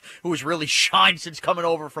Hodgins, who has really shined since coming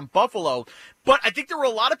over from Buffalo. But I think there were a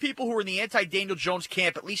lot of people who were in the anti-Daniel Jones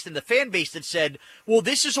camp, at least in the fan base, that said, well,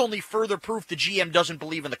 this is only further proof the GM doesn't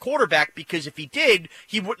believe in the quarterback, because if he did,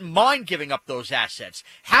 he wouldn't mind giving up those assets.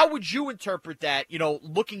 How would you interpret that,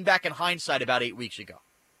 looking back in hindsight about 8 weeks ago?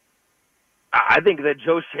 I think that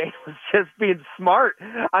Joe Shane was just being smart.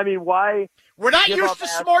 I mean, why? We're not used to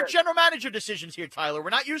smart general manager decisions here, Tyler. We're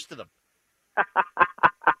not used to them.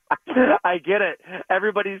 I get it.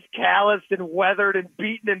 Everybody's calloused and weathered and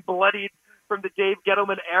beaten and bloodied from the Dave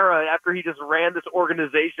Gettleman era after he just ran this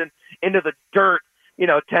organization into the dirt,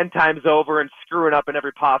 10 times over and screwing up in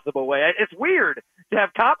every possible way. It's weird to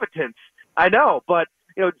have competence. I know, but,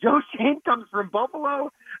 Joe Shane comes from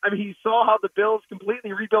Buffalo. I mean, he saw how the Bills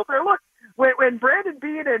completely rebuilt there. Look, when Brandon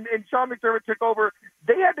Beane and Sean McDermott took over,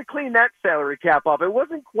 they had to clean that salary cap up. It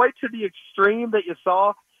wasn't quite to the extreme that you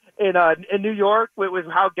saw in New York with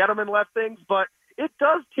how Gettleman left things, but it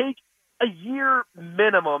does take a year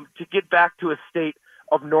minimum to get back to a state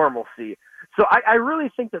of normalcy. So I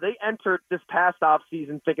really think that they entered this past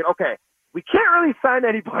offseason thinking, okay, we can't really sign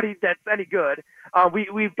anybody that's any good.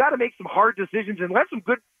 We've got to make some hard decisions and let some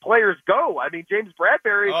good players go. I mean, James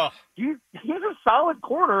Bradbury, he's a solid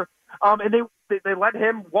corner, and they let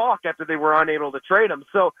him walk after they were unable to trade him.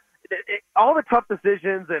 So all the tough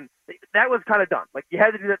decisions, and that was kind of done. Like, you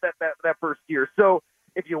had to do that first year. So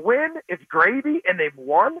if you win, it's gravy, and they've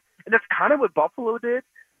won, and that's kind of what Buffalo did.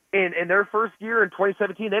 In their first year in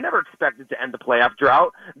 2017, they never expected to end the playoff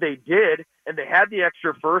drought. They did, and they had the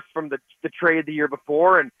extra first from the trade the year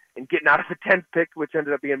before and getting out of the 10th pick, which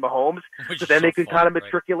ended up being Mahomes. So then they could kind of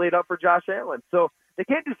matriculate up for Josh Allen. So they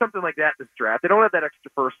can't do something like that this draft. They don't have that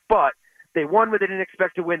extra first, but they won what they didn't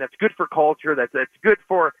expect to win. That's good for culture. That's good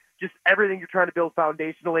for just everything you're trying to build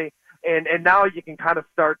foundationally. And now you can kind of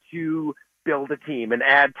start to build a team and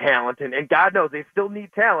add talent. And God knows they still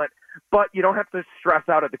need talent, but you don't have to stress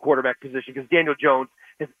out at the quarterback position because Daniel Jones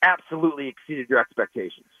has absolutely exceeded your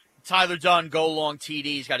expectations. Tyler Dunn, Go Long TD,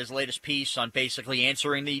 he's got his latest piece on basically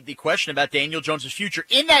answering the question about Daniel Jones' future.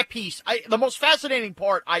 In that piece, the most fascinating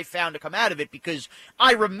part I found to come out of it, because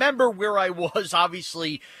I remember where I was,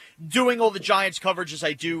 obviously, doing all the Giants coverage as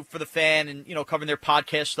I do for the Fan and, covering their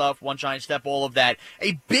podcast stuff, One Giant Step, all of that,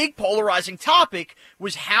 a big polarizing topic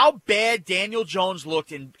was how bad Daniel Jones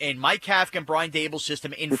looked in Mike Kafka and Brian Daboll's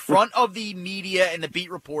system in front of the media and the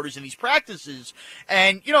beat reporters in these practices.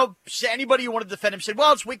 And, anybody who wanted to defend him said,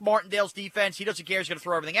 well, it's Wink Martindale's defense. He doesn't care. He's going to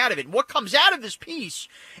throw everything out of it. And what comes out of this piece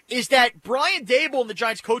is that Brian Daboll and the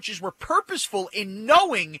Giants coaches were purposeful in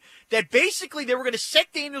knowing that basically they were going to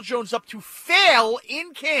set Daniel Jones up to fail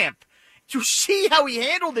in camp to see how he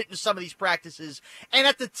handled it in some of these practices. And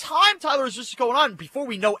at the time, Tyler, as this is going on, before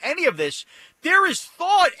we know any of this, there is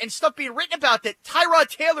thought and stuff being written about that Tyrod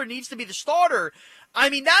Taylor needs to be the starter. I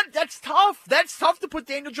mean, that's tough. That's tough to put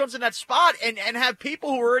Daniel Jones in that spot and have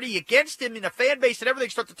people who are already against him in a fan base and everything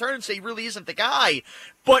start to turn and say he really isn't the guy.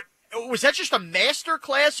 But was that just a master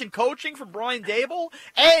class in coaching from Brian Daboll?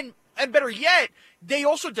 And better yet, they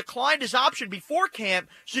also declined his option before camp.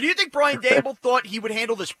 So do you think Brian Daboll thought he would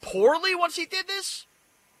handle this poorly once he did this?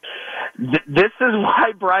 This is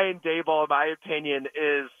why Brian Daboll, in my opinion,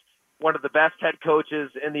 is one of the best head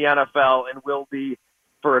coaches in the NFL and will be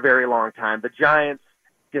for a very long time. The Giants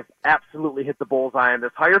just absolutely hit the bullseye on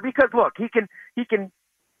this hire because, look, he can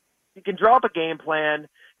draw up a game plan.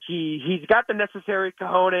 He's got the necessary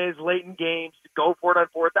cojones late in games to go for it on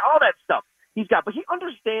fourth, all that stuff he's got. But he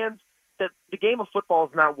understands that the game of football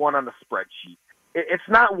is not won on a spreadsheet. It's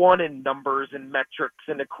not won in numbers and metrics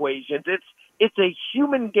and equations. It's a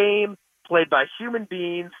human game played by human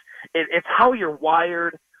beings. It's how you're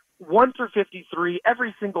wired. 1 through 53,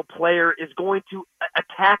 every single player is going to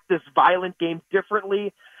attack this violent game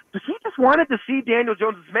differently. But he just wanted to see Daniel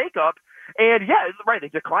Jones' makeup. And, yeah, right, they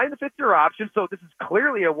declined the fifth-year option, so this is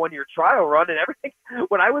clearly a one-year trial run. And everything,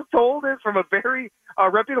 what I was told is from a very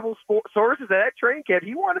reputable sources at that training camp,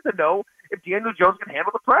 he wanted to know if Daniel Jones can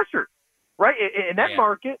handle the pressure, right? In that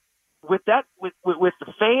market, with the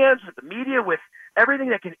fans, with the media, with everything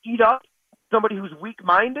that can eat up somebody who's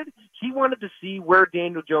weak-minded, he wanted to see where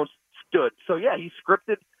Daniel Jones stood. So, yeah, he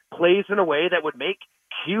scripted plays in a way that would make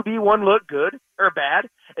QB1 look good or bad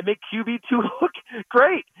and make QB2 look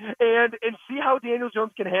great and see how Daniel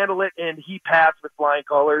Jones can handle it. And he passed with flying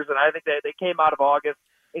colors. And I think that they came out of August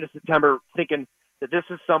into September thinking that this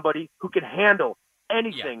is somebody who can handle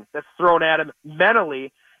anything that's thrown at him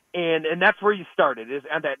mentally. And that's where you started, is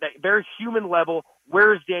on that very human level.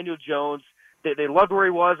 Where is Daniel Jones? They loved where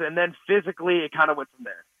he was, and then physically it kind of went from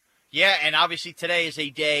there. Yeah, and obviously today is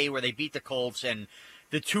a day where they beat the Colts, and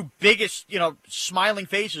the two biggest, smiling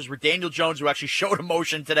faces were Daniel Jones, who actually showed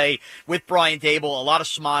emotion today with Brian Daboll. A lot of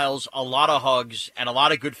smiles, a lot of hugs, and a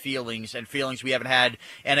lot of good feelings, and feelings we haven't had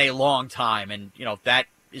in a long time. And, that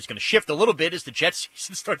is going to shift a little bit as the Jets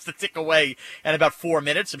season starts to tick away in about 4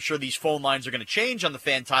 minutes. I'm sure these phone lines are going to change on the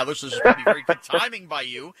Fan, Tyler, so this is going to be very good timing by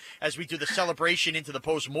you as we do the celebration into the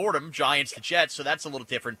post-mortem, Giants to Jets, so that's a little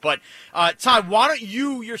different. But, Ty, why don't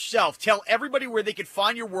you yourself tell everybody where they can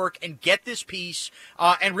find your work and get this piece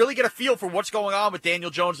and really get a feel for what's going on with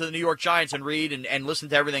Daniel Jones and the New York Giants and read and listen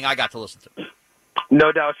to everything I got to listen to.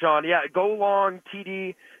 No doubt, Sean. Yeah,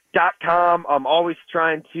 golongtd.com. I'm always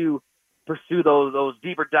trying to pursue those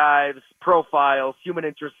deeper dives, profiles, human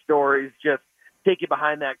interest stories, just take you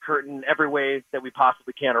behind that curtain every way that we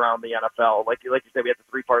possibly can around the NFL. Like you said, we had the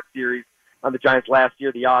 3-part series on the Giants last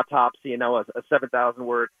year, the autopsy, and now a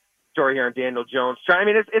 7,000-word story here on Daniel Jones. I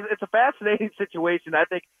mean, it's a fascinating situation. I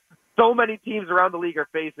think so many teams around the league are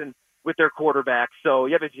facing with their quarterbacks. So,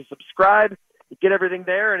 yeah, if you subscribe, you get everything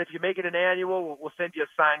there, and if you make it an annual, we'll send you a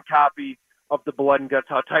signed copy of the Blood and Guts,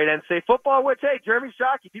 how tight ends say football, which, hey, Jeremy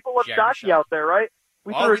Shockey. People love Shockey out there, right?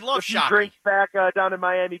 We threw a few drinks back down in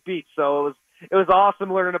Miami Beach, so it was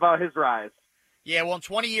awesome learning about his rise. Yeah, well, in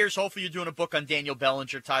 20 years, hopefully you're doing a book on Daniel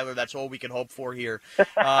Bellinger, Tyler. That's all we can hope for here,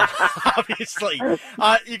 obviously.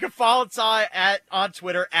 You can follow Ty on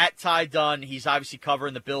Twitter, @Ty Dunn. He's obviously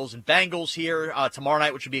covering the Bills and Bengals here tomorrow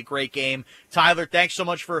night, which would be a great game. Tyler, thanks so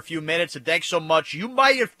much for a few minutes, and thanks so much. You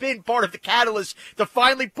might have been part of the catalyst to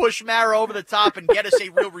finally push Mara over the top and get us a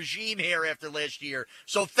real regime here after last year.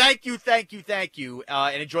 So thank you,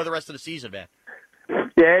 and enjoy the rest of the season, man.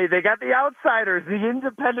 Yeah, they got the outsiders, the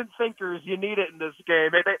independent thinkers. You need it in this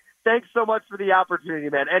game. Thanks so much for the opportunity,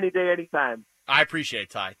 man. Any day, anytime. I appreciate it,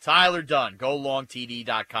 Ty. Tyler Dunn,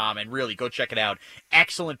 golongtd.com, and really go check it out.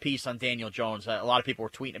 Excellent piece on Daniel Jones. A lot of people were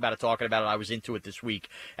tweeting about it, talking about it. I was into it this week.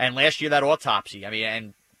 And last year, that autopsy,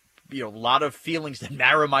 a lot of feelings that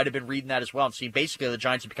Mara might have been reading that as well and seeing basically the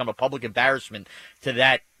Giants have become a public embarrassment to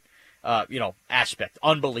that aspect.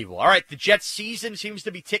 Unbelievable. All right, the Jets season seems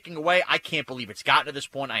to be ticking away. I can't believe it's gotten to this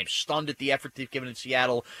point. I am stunned at the effort they've given in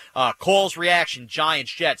Seattle. Calls, reaction,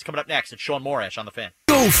 Giants, Jets, coming up next. It's Sean Morash on The Fan.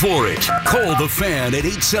 Go for it. Call The Fan at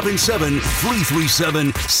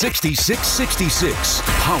 877-337-6666.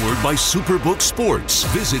 Powered by Superbook Sports.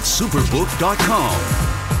 Visit superbook.com.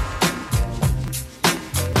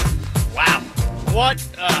 Wow.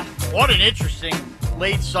 What an interesting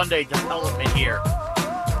late Sunday development here.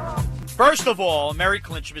 First of all, Merry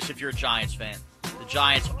Clinchmas if you're a Giants fan. The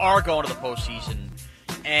Giants are going to the postseason,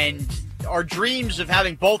 and our dreams of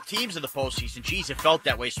having both teams in the postseason, geez, it felt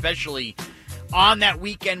that way, especially on that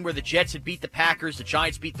weekend where the Jets had beat the Packers, the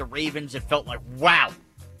Giants beat the Ravens. It felt like, wow.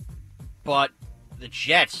 But the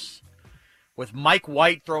Jets, with Mike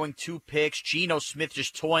White throwing 2 picks, Geno Smith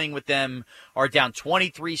just toying with them, are down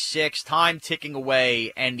 23-6, time ticking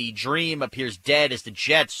away, and the dream appears dead as the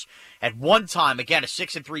Jets, at one time, again, a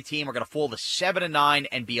 6-3 team, are going to fall to 7-9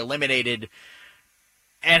 and be eliminated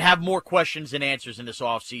and have more questions than answers in this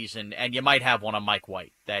offseason. And you might have one on Mike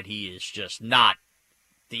White, that he is just not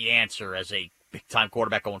the answer as a big-time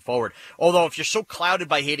quarterback going forward. Although if you're so clouded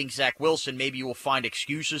by hating Zach Wilson, maybe you will find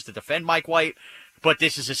excuses to defend Mike White. But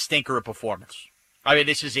this is a stinker of performance. I mean,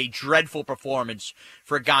 this is a dreadful performance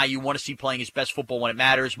for a guy you want to see playing his best football when it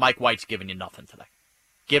matters. Mike White's giving you nothing today.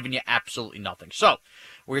 Giving you absolutely nothing. So,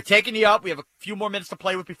 we're taking you up. We have a few more minutes to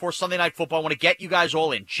play with before Sunday Night Football. I want to get you guys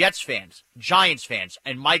all in. Jets fans, Giants fans,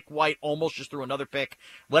 and Mike White almost just threw another pick.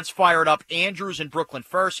 Let's fire it up. Andrew's in Brooklyn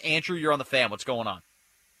first. Andrew, you're on The Fan. What's going on?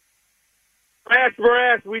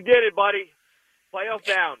 Morash, we did it, buddy. Playoff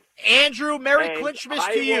bound. Andrew, Merry Clinchmas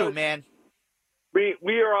to you, man.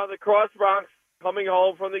 We are on the Cross Bronx coming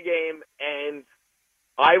home from the game, and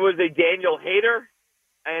I was a Daniel hater,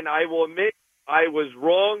 and I will admit I was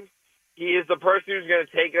wrong. He is the person who's going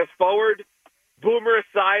to take us forward. Boomer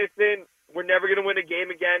Esiason, we're never going to win a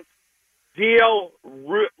game against. Dio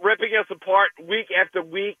ripping us apart week after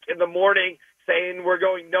week in the morning, saying we're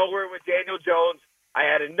going nowhere with Daniel Jones. I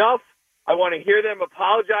had enough. I want to hear them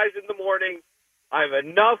apologize in the morning. I have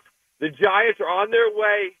enough. The Giants are on their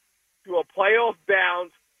way to a playoff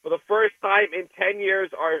bound. For the first time in 10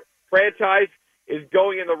 years, our franchise is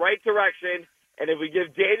going in the right direction. And if we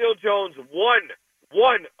give Daniel Jones one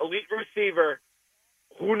elite receiver,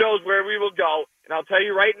 who knows where we will go. And I'll tell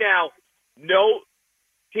you right now, no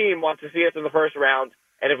team wants to see us in the first round.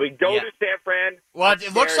 And if we go to San Fran, well,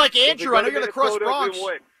 it looks like Andrew. I know you're the Cross Bronx.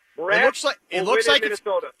 It looks like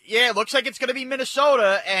Minnesota. It looks like it's going to be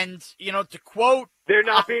Minnesota. And to quote, they're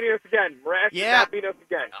not beating us again. Morash is not beating us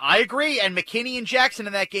again. I agree. And McKinney and Jackson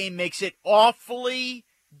in that game makes it awfully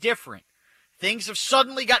different. Things have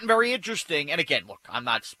suddenly gotten very interesting. And again, look, I'm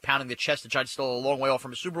not pounding the chest. The Giants still a long way off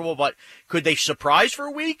from a Super Bowl, but could they surprise for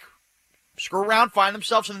a week? Screw around, find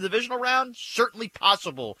themselves in the divisional round? Certainly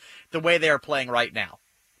possible the way they are playing right now.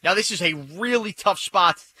 Now, this is a really tough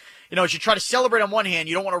spot. As you try to celebrate on one hand,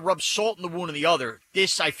 you don't want to rub salt in the wound on the other.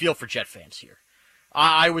 This, I feel for Jet fans here.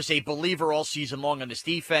 I was a believer all season long on this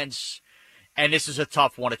defense, and this is a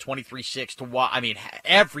tough one at 23-6 to watch. I mean,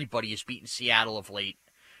 everybody has beaten Seattle of late,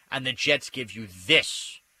 and the Jets give you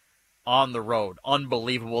this on the road.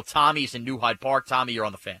 Unbelievable. Tommy's in New Hyde Park. Tommy, you're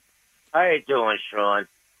on The Fan. How you doing, Sean?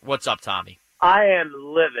 What's up, Tommy? I am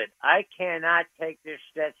livid. I cannot take this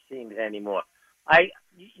Jets team anymore.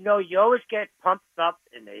 You always get pumped up,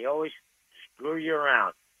 and they always screw you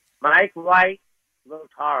around. Mike White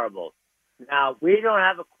looked horrible. Now, we don't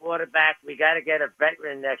have a quarterback. We got to get a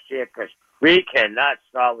veteran next year because we cannot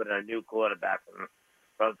start with a new quarterback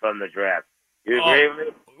from the draft. You agree with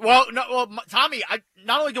me? Well, Tommy,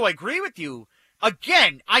 not only do I agree with you,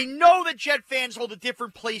 again, I know that Jet fans hold a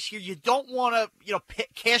different place here. You don't want to,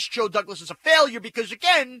 cast Joe Douglas as a failure because,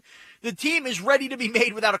 again, the team is ready to be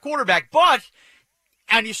made without a quarterback.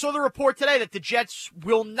 And you saw the report today that the Jets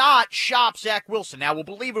will not shop Zach Wilson. Now, we'll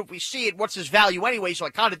believe it if we see it. What's his value anyway? So I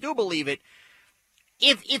kind of do believe it.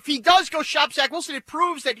 If he does go shop Zach Wilson, it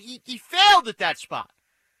proves that he failed at that spot.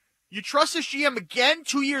 You trust this GM again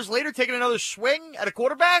 2 years later, taking another swing at a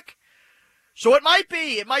quarterback? So it might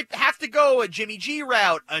have to go a Jimmy G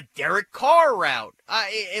route, a Derek Carr route.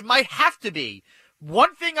 It might have to be.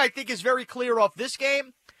 One thing I think is very clear off this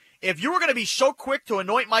game, if you were going to be so quick to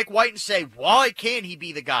anoint Mike White and say, why can't he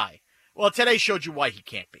be the guy? Well, today showed you why he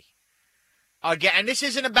can't be. Again, and this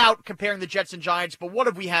isn't about comparing the Jets and Giants, but what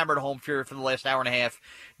have we hammered home for the last hour and a half?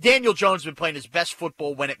 Daniel Jones has been playing his best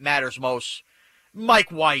football when it matters most.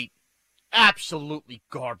 Mike White, absolutely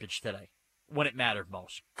garbage today when it mattered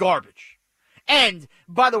most. Garbage. And,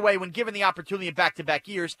 by the way, when given the opportunity in back-to-back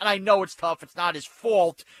years, and I know it's tough, it's not his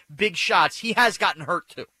fault, big shots, he has gotten hurt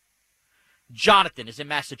too. Jonathan is in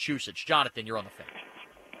Massachusetts. Jonathan, you're on the Fan.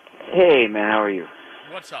 Hey, man, how are you?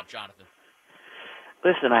 What's up, Jonathan?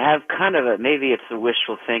 Listen, I have kind of maybe it's a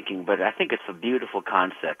wishful thinking, but I think it's a beautiful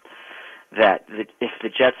concept that if the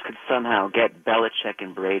Jets could somehow get Belichick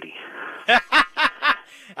and Brady.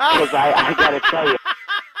 Because I got to tell you.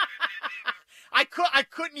 I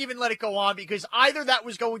couldn't even let it go on because either that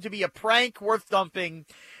was going to be a prank worth dumping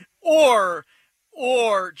or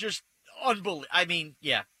just unbelievable. I mean,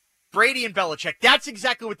 yeah. Brady and Belichick, that's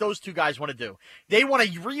exactly what those two guys want to do. They want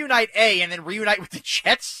to reunite and then reunite with the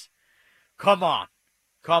Jets? Come on.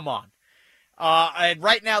 And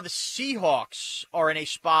right now the Seahawks are in a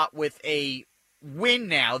spot with a win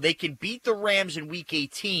now. They can beat the Rams in Week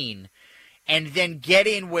 18 and then get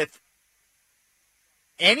in with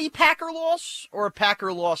any Packer loss or a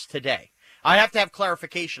Packer loss today. I have to have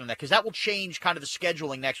clarification on that because that will change kind of the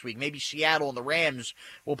scheduling next week. Maybe Seattle and the Rams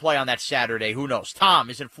will play on that Saturday. Who knows? Tom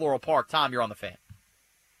is in Floral Park. Tom, you're on the Fan.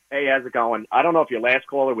 Hey, how's it going? I don't know if your last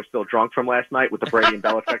caller was still drunk from last night with the Brady and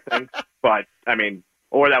Belichick thing, but, I mean,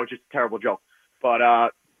 or that was just a terrible joke.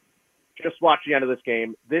 But just watch the end of this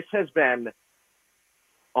game. This has been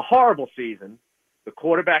a horrible season. The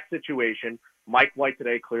quarterback situation, Mike White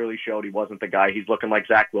today clearly showed he wasn't the guy. He's looking like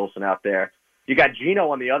Zach Wilson out there. You got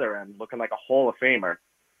Geno on the other end looking like a Hall of Famer.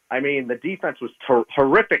 I mean, the defense was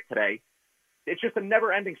horrific today. It's just a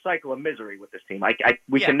never-ending cycle of misery with this team.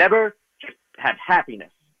 We can never just have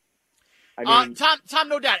happiness. I mean, Tom,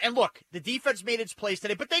 no doubt. And look, the defense made its place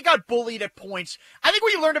today, but they got bullied at points. I think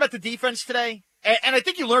what you learned about the defense today, and I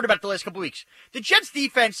think you learned about it the last couple of weeks, the Jets'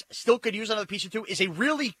 defense still could use another piece or two, is a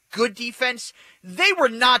really good defense. They were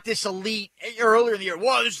not this elite earlier in the year.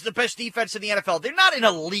 Well, this is the best defense in the NFL. They're not an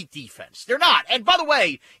elite defense. They're not. And by the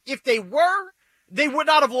way, if they were, they would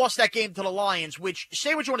not have lost that game to the Lions, which,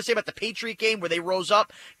 say what you want to say about the Patriot game where they rose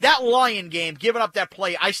up, that Lion game, giving up that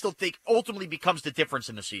play, I still think ultimately becomes the difference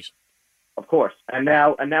in the season. Of course. And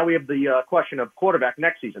now we have the question of quarterback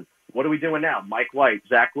next season. What are we doing now? Mike White,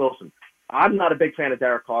 Zach Wilson. I'm not a big fan of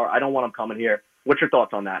Derek Carr. I don't want him coming here. What's your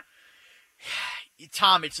thoughts on that?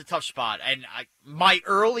 Tom, it's a tough spot. And my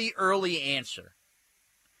early answer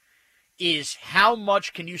is how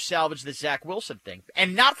much can you salvage the Zach Wilson thing?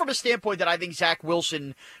 And not from a standpoint that I think Zach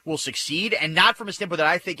Wilson will succeed, and not from a standpoint that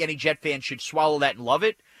I think any Jet fan should swallow that and love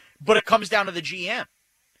it, but it comes down to the GM.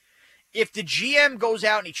 If the GM goes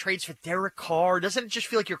out and he trades for Derek Carr, doesn't it just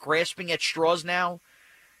feel like you're grasping at straws now?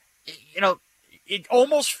 You know, it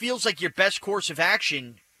almost feels like your best course of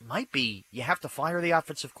action might be you have to fire the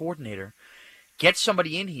offensive coordinator, get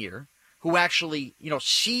somebody in here who actually,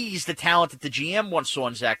 sees the talent that the GM once saw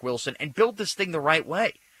in Zach Wilson and build this thing the right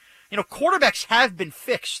way. Quarterbacks have been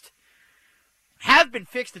fixed.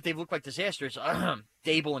 If they've looked like disasters.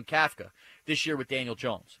 Dable and Kafka this year with Daniel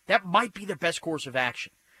Jones. That might be their best course of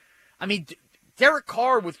action. I mean, Derek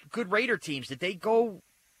Carr with good Raider teams, did they go?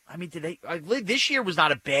 I mean, this year was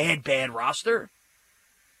not a bad roster.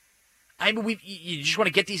 I mean, you just want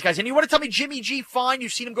to get these guys in. You want to tell me Jimmy G, fine,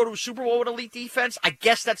 you've seen him go to a Super Bowl with elite defense. I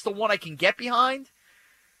guess that's the one I can get behind.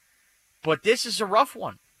 But this is a rough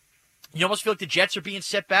one. You almost feel like the Jets are being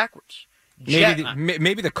set backwards.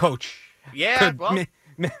 Maybe the coach. Yeah,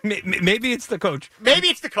 maybe it's the coach. Maybe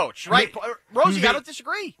it's the coach, right? Rosie, I don't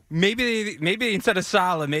disagree. Maybe instead of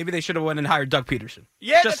Saleh, maybe they should have went and hired Doug Peterson.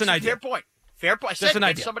 Yeah, just that's an idea. Fair point. I said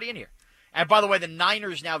get somebody in here. And by the way, the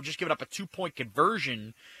Niners now have just given up a 2-point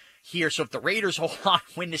conversion here. So if the Raiders hold on,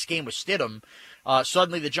 win this game with Stidham,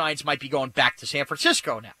 suddenly the Giants might be going back to San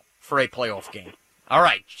Francisco now for a playoff game. All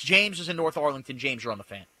right, James is in North Arlington. James, you're on the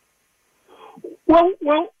Fan. Well,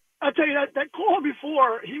 I'll tell you that call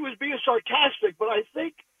before, he was being sarcastic, but I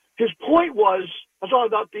think his point was, I was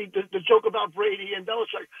talking about the joke about Brady and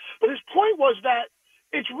Belichick, but his point was that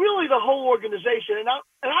it's really the whole organization. And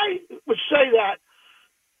I would say that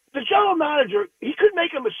the general manager, he could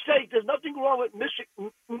make a mistake. There's nothing wrong with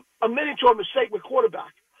admitting to a mistake with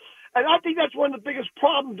quarterback. And I think that's one of the biggest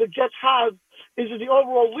problems the Jets have is the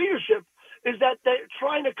overall leadership, is that they're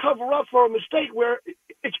trying to cover up for a mistake where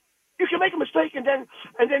it's, you can make a mistake and then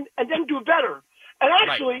do better. And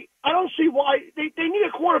actually, I don't see why they need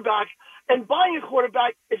a quarterback, and buying a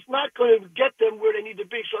quarterback is not going to get them where they need to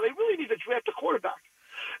be. So they really need to draft a quarterback.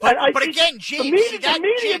 But again, James, the media got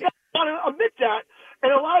to admit that,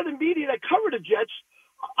 and a lot of the media that cover the Jets,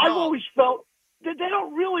 I've always felt that they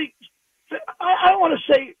don't really. I don't want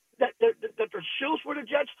to say that they're shills for the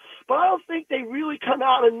Jets, but I don't think they really come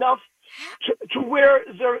out enough to where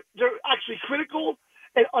they're actually critical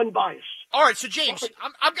and unbiased. All right, so James,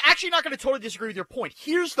 I'm actually not going to totally disagree with your point.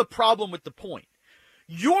 Here's the problem with the point.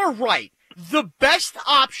 You're right The best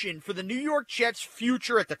option for the New York Jets'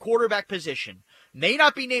 future at the quarterback position may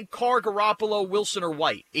not be named Carr, Garoppolo, Wilson, or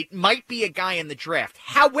White. It might be a guy in the draft.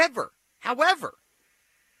 However,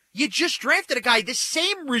 you just drafted a guy, this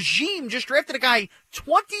same regime just drafted a guy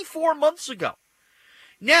 24 months ago.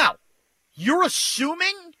 Now, you're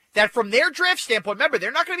assuming that from their draft standpoint, remember,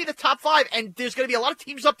 they're not going to be the top 5, and there's going to be a lot of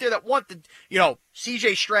teams up there that want the,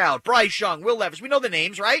 C.J. Stroud, Bryce Young, Will Levis. We know the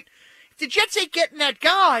names, right? If the Jets ain't getting that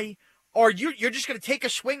guy, or you're just going to take a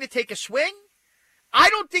swing to take a swing, I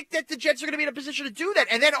don't think that the Jets are going to be in a position to do that.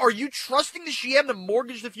 And then, are you trusting the GM to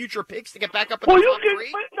mortgage the future picks to get back up in the top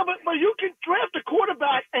 3? But you can draft a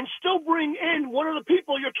quarterback and still bring in one of the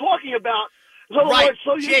people you're talking about. In other Right, words,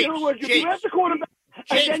 so James, in other words, you draft a quarterback.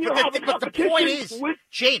 James, and then you have a but the point is, with...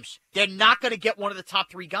 James, they're not going to get one of the top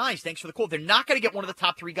 3 guys. Thanks for the call. They're not going to get one of the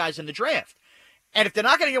top 3 guys in the draft. And if they're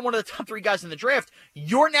not going to get one of the top 3 guys in the draft,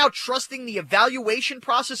 you're now trusting the evaluation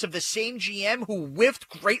process of the same GM who whiffed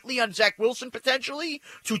greatly on Zach Wilson potentially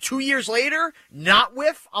to 2 years later not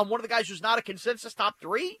whiff on one of the guys who's not a consensus top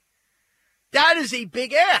 3? That is a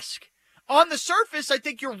big ask. On the surface, I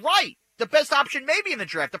think you're right. The best option may be in the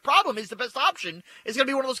draft. The problem is the best option is going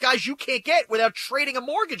to be one of those guys you can't get without trading a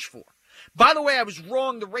mortgage for. By the way, I was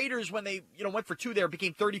wrong. The Raiders, when they went for 2 there,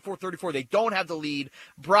 became 34-34. They don't have the lead.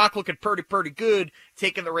 Brock looking pretty good,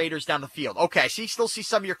 taking the Raiders down the field. Okay, still see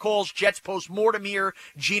some of your calls. Jets post-mortem here.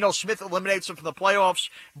 Geno Smith eliminates them from the playoffs.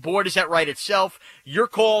 Board is that right itself. Your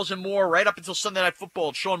calls and more right up until Sunday Night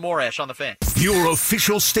Football. Sean Morash on The Fan. Your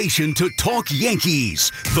official station to talk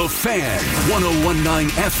Yankees. The Fan, 101.9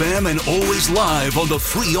 FM and always live on the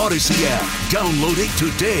free Odyssey app. Download it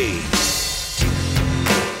today.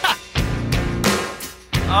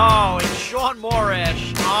 Oh, it's Sean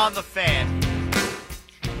Morash on The Fan.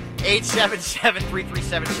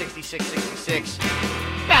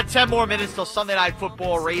 877-337-6666. About 10 more minutes till Sunday Night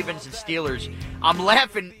Football, Ravens and Steelers. I'm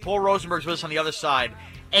laughing. Paul Rosenberg's with us on the other side.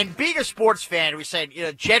 And being a sports fan, we said,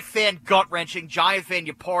 Jet fan, gut-wrenching, Giant fan,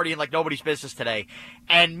 you're partying like nobody's business today.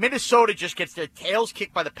 And Minnesota just gets their tails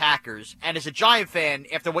kicked by the Packers. And as a Giant fan,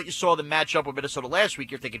 after what you saw them match up with Minnesota last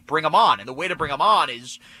week, you're thinking, bring them on. And the way to bring them on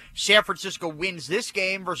is San Francisco wins this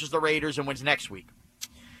game versus the Raiders and wins next week.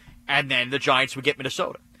 And then the Giants would get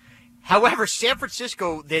Minnesota. However, San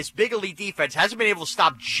Francisco, this big elite defense, hasn't been able to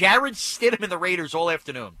stop Jarrett Stidham and the Raiders all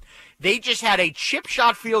afternoon. They just had a chip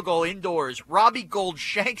shot field goal indoors. Robbie Gould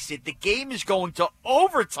shanks it. The game is going to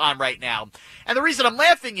overtime right now. And the reason I'm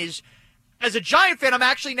laughing is, as a Giant fan, I'm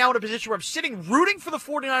actually now in a position where I'm sitting rooting for the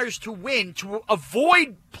 49ers to win to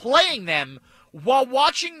avoid playing them while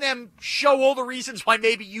watching them show all the reasons why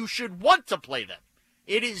maybe you should want to play them.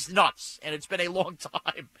 It is nuts, and it's been a long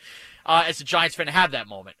time as a Giants fan to have that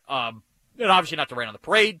moment. And obviously not to rain on the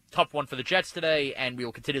parade. Tough one for the Jets today, and we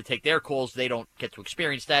will continue to take their calls. They don't get to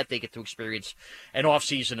experience that. They get to experience an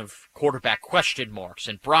offseason of quarterback question marks.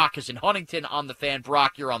 And Brock is in Huntington on The Fan.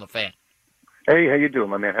 Brock, you're on The Fan. Hey, how you doing,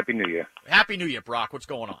 my man? Happy New Year. Happy New Year, Brock. What's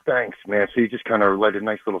going on? Thanks, man. So you just kind of led a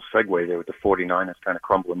nice little segue there with the 49ers kind of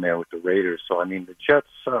crumbling there with the Raiders. So, the Jets,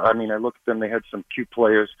 I looked at them. They had some cute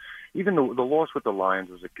players. Even the loss with the Lions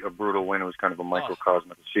was a brutal win. It was kind of a microcosm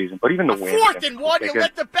of the season. But even the win. 4th and 1, you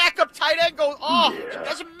let the backup tight end go. It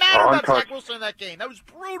doesn't matter about Zach Wilson in that game. That was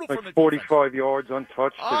brutal from the 45 defense. yards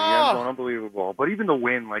untouched to the end zone. Unbelievable. But even the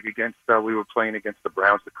win, against we were playing against the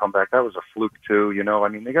Browns to come back, that was a fluke too.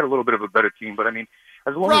 They got a little bit of a better team. But,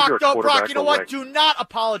 as long as you're a quarterback Brock, you know what? Do not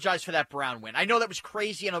apologize for that Brown win. I know that was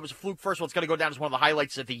crazy and it was a fluke. First of all, it's going to go down as one of the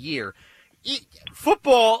highlights of the year.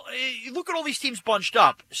 Football, look at all these teams bunched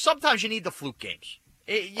up. Sometimes you need the fluke games.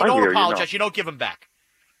 You don't apologize. You don't give them back.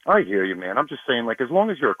 I hear you, man. I'm just saying, as long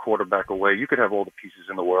as you're a quarterback away, you could have all the pieces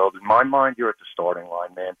in the world. In my mind, you're at the starting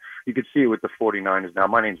line, man. You could see it with the 49ers now.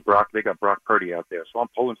 My name's Brock. They got Brock Purdy out there, so I'm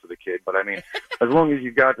pulling for the kid. But, as long as you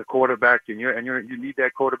got the quarterback and you need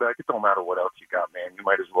that quarterback, it don't matter what else you got, man. You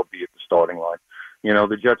might as well be at the starting line.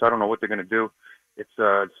 The Jets, I don't know what they're going to do. It's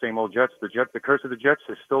same old Jets. The curse of the Jets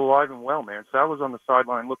is still alive and well, man. Salah's on the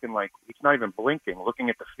sideline looking like he's not even blinking, looking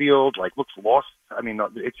at the field, looks lost.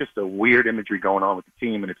 It's just a weird imagery going on with the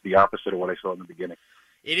team, and it's the opposite of what I saw in the beginning.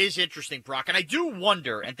 It is interesting, Brock, and I do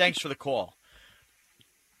wonder, and thanks for the call,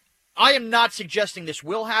 I am not suggesting this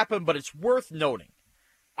will happen, but it's worth noting.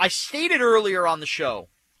 I stated earlier on the show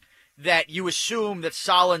that you assume that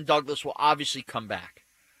Salah and Douglas will obviously come back.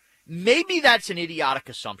 Maybe that's an idiotic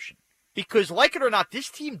assumption. Because, like it or not, this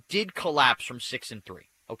team did collapse from 6-3,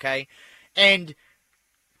 okay? And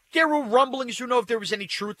there were rumblings, who know if there was any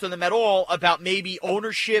truth to them at all, about maybe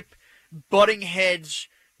ownership, butting heads,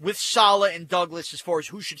 with Saleh and Douglas as far as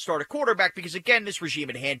who should start a quarterback, because, again, this regime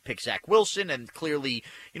had handpicked Zach Wilson, and clearly,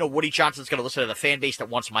 Woody Johnson's going to listen to the fan base that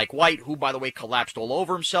wants Mike White, who, by the way, collapsed all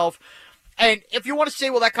over himself. And if you want to say,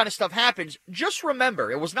 well, that kind of stuff happens, just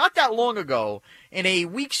remember, it was not that long ago in a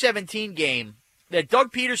Week 17 game that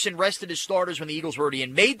Doug Peterson rested his starters when the Eagles were already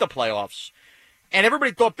in, made the playoffs, and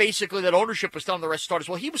everybody thought basically that ownership was telling the rest of starters,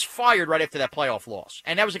 well, he was fired right after that playoff loss,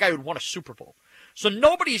 and that was a guy who had won a Super Bowl. So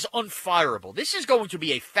nobody's unfireable. This is going to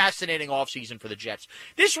be a fascinating offseason for the Jets.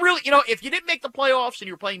 This really, if you didn't make the playoffs and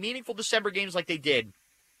you were playing meaningful December games like they did,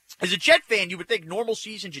 as a Jet fan, you would think normal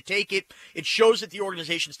seasons, you take it. It shows that the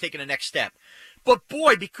organization's taken a next step. But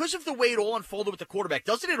boy, because of the way it all unfolded with the quarterback,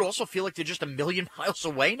 doesn't it also feel like they're just a million miles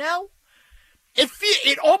away now?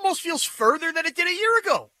 It almost feels further than it did a year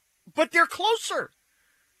ago. But they're closer,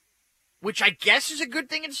 which I guess is a good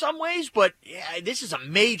thing in some ways. But yeah, this is a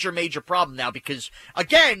major, major problem now because,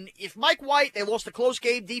 again, if Mike White, they lost a close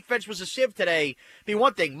game, defense was a sieve today, be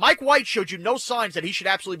one thing. Mike White showed you no signs that he should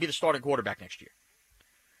absolutely be the starting quarterback next year.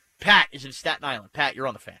 Pat is in Staten Island. Pat, you're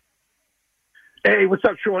on the Fan. Hey, what's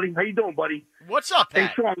up, Shorty? How you doing, buddy? What's up,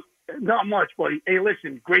 Pat? Hey, Sean, not much, buddy. Hey,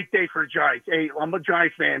 listen, great day for the Giants. Hey, I'm a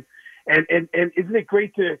Giants fan, and isn't it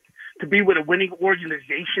great to be with a winning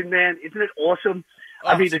organization, man? Isn't it awesome?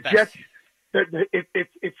 I mean, the Jets,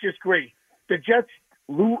 it's just great. The Jets,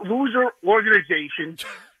 loser organization,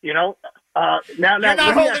 Now you're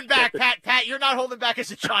not holding back, Pat. You're not holding back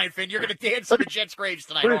as a Giant fan. You're going to dance on the Jets' graves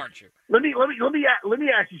tonight, aren't you? Let me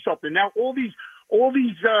ask you something. Now, all these white,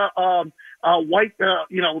 the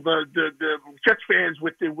Jets fans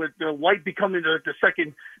with the White becoming the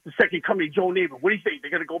second coming of Joe Namath. What do you think? They're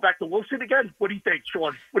going to go back to Wilson again? What do you think,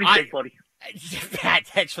 Sean? What do you think, buddy? Pat,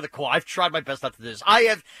 thanks for the call. I've tried my best not to do this.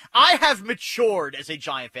 I have matured as a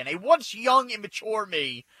Giant fan. A once young, immature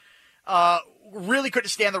me really couldn't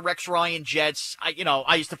stand the Rex Ryan Jets.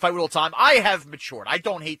 I used to fight with all the time. I have matured. I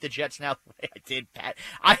don't hate the Jets now the way I did, Pat.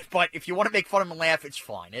 But if you want to make fun of them and laugh, it's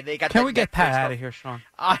fine. They got. Can we get Pat out of here, Sean?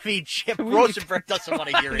 I mean, Chip Rosenberg doesn't want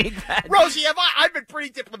to hear it. Rosie, I've been pretty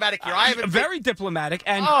diplomatic here. I haven't very diplomatic.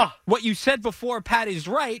 And what you said before, Pat, is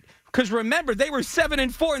right. Because remember, they were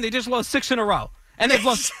 7-4 and they just lost 6 in a row, and they've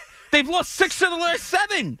lost. They've lost 6 of the last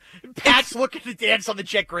 7. Pat's looking to dance on the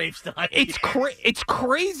Jet graves tonight. It's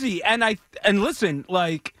crazy. And listen,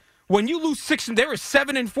 like when you lose 6 and they were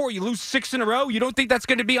 7-4, you lose 6 in a row. You don't think that's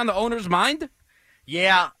going to be on the owner's mind?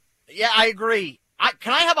 Yeah, I agree.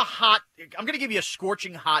 Can I have I'm going to give you a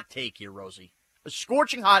scorching hot take here, Rosie. A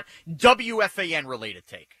scorching hot WFAN related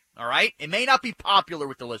take. All right, it may not be popular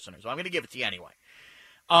with the listeners. I'm going to give it to you anyway.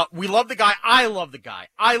 We love the guy. I love the guy.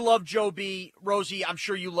 I love Joe B. Rosie, I'm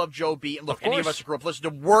sure you love Joe B. And look, any of us who grew up listening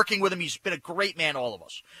to him, working with him, he's been a great man, all of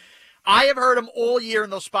us. I have heard him all year in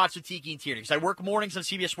those spots with Tiki and Tierney because I work mornings on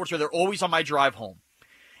CBS Sports where they're always on my drive home.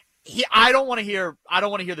 I don't want to hear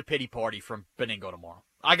the pity party from Beningo tomorrow.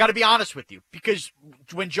 I got to be honest with you because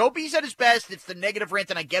when Joe B's at his best, it's the negative rant,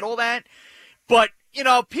 and I get all that. But,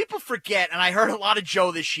 people forget, and I heard a lot of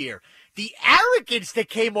Joe this year, the arrogance that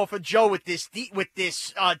came off of Joe with this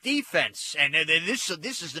defense, and this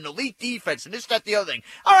is an elite defense, and this, that, the other thing.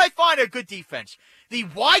 All right, fine, a good defense.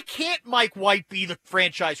 Why can't Mike White be the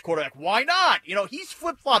franchise quarterback? Why not? He's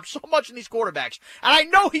flip-flopped so much in these quarterbacks, and I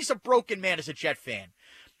know he's a broken man as a Jet fan.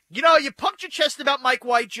 You pumped your chest about Mike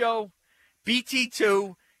White, Joe. BT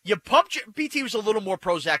too. BT was a little more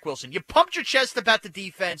pro Zach Wilson. You pumped your chest about the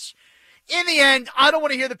defense. In the end, I don't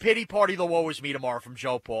want to hear the pity party, the woe is me tomorrow from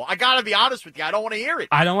Joe Paul. I got to be honest with you. I don't want to hear it.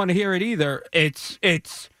 I don't want to hear it either.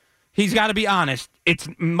 He's got to be honest. It's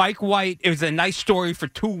Mike White. It was a nice story for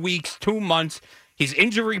 2 weeks, 2 months. He's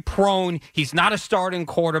injury prone. He's not a starting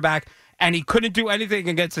quarterback, and he couldn't do anything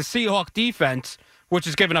against the Seahawks defense, which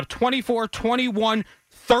has given up 24, 21,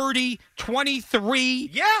 30, 23.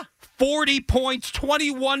 Yeah. 40 points,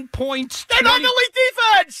 21 points. They're not an elite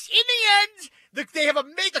defense. In the end, they have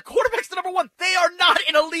made the quarterback's the number one. They are not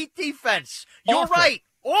an elite defense. You're right.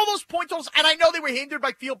 All those point totals, and I know they were hindered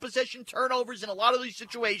by field possession, turnovers in a lot of these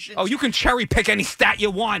situations. Oh, you can cherry pick any stat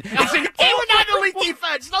you want. They were not an elite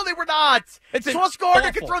defense. No, they were not. Sauce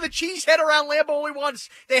Gardner could throw the cheese head around Lambeau only once.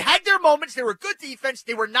 They had their moments. They were a good defense.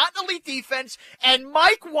 They were not an elite defense. And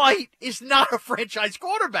Mike White is not a franchise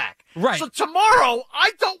quarterback. Right. So tomorrow,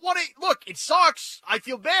 I don't want to look. It sucks. I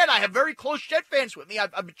feel bad. I have very close Jet fans with me.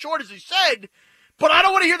 I've matured, as I said. But I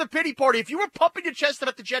don't want to hear the pity party. If you were pumping your chest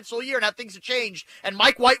about the Jets all year and how things have changed, and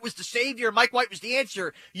Mike White was the savior, Mike White was the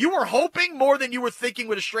answer, you were hoping more than you were thinking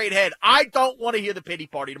with a straight head. I don't want to hear the pity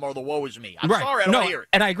party tomorrow. The woe is me. I'm sorry, I don't want to hear it.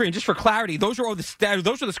 And I agree. And just for clarity, those are the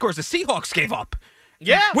scores the Seahawks gave up.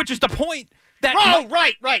 Yeah. Which is the point.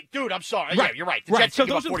 Right. Dude, I'm sorry. Yeah, you're right. The Jets So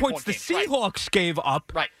give those up are 40 points the games. Seahawks gave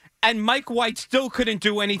up. Right. And Mike White still couldn't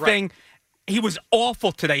do anything. Right. He was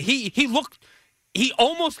awful today. He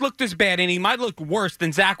almost looked as bad, and he might look worse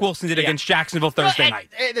than Zach Wilson did against Jacksonville Thursday night.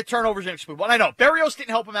 The turnovers didn't explain. Well, I know. Berrios didn't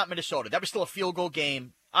help him out in Minnesota. That was still a field goal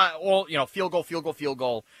game. Field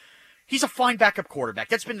goal. He's a fine backup quarterback.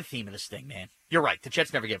 That's been the theme of this thing, man. You're right. The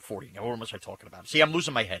Jets never get 40. What was I talking about? See, I'm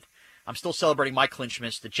losing my head. I'm still celebrating my clinch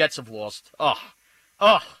miss. The Jets have lost. What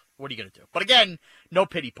are you going to do? But again, no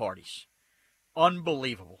pity parties.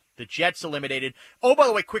 Unbelievable. The Jets eliminated. Oh, by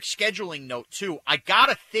the way, quick scheduling note, too. I got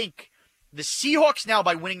to think the Seahawks now,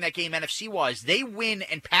 by winning that game NFC-wise, they win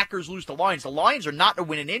and Packers lose the Lions. The Lions are not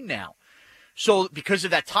winning in now. So because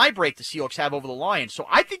of that tiebreak the Seahawks have over the Lions. So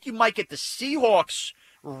I think you might get the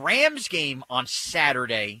Seahawks-Rams game on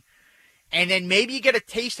Saturday, and then maybe you get a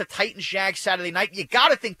taste of Titans-Jags Saturday night. You got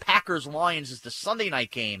to think Packers-Lions is the Sunday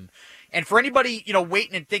night game. And for anybody,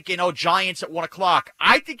 waiting and thinking, Giants at 1 o'clock,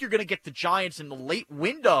 I think you're going to get the Giants in the late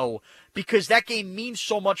window because that game means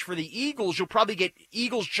so much for the Eagles. You'll probably get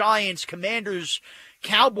Eagles, Giants, Commanders,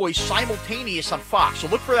 Cowboys simultaneous on Fox. So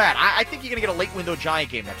look for that. I think you're going to get a late window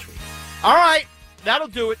Giant game next week. All right, that'll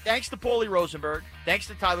do it. Thanks to Paulie Rosenberg. Thanks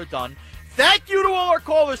to Tyler Dunn. Thank you to all our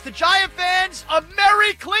callers. To Giant fans, a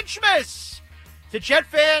Merry Clinchmas. To Jet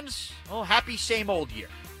fans, happy same old year.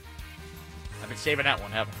 I've been saving that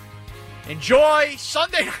one, haven't I? Enjoy.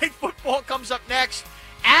 Sunday Night Football comes up next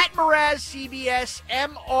at Mraz CBS,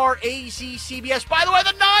 MRAZ CBS. By the way,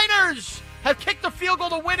 the Niners have kicked a field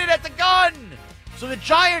goal to win it at the gun. So the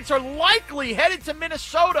Giants are likely headed to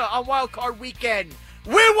Minnesota on Wild Card Weekend.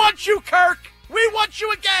 We want you, Kirk. We want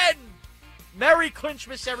you again. Merry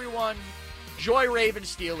Clinchmas, everyone. Enjoy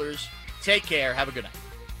Ravens Steelers. Take care. Have a good night.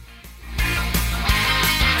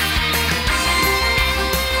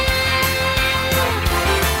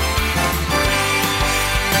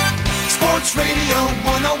 Sports Radio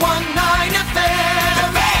 101.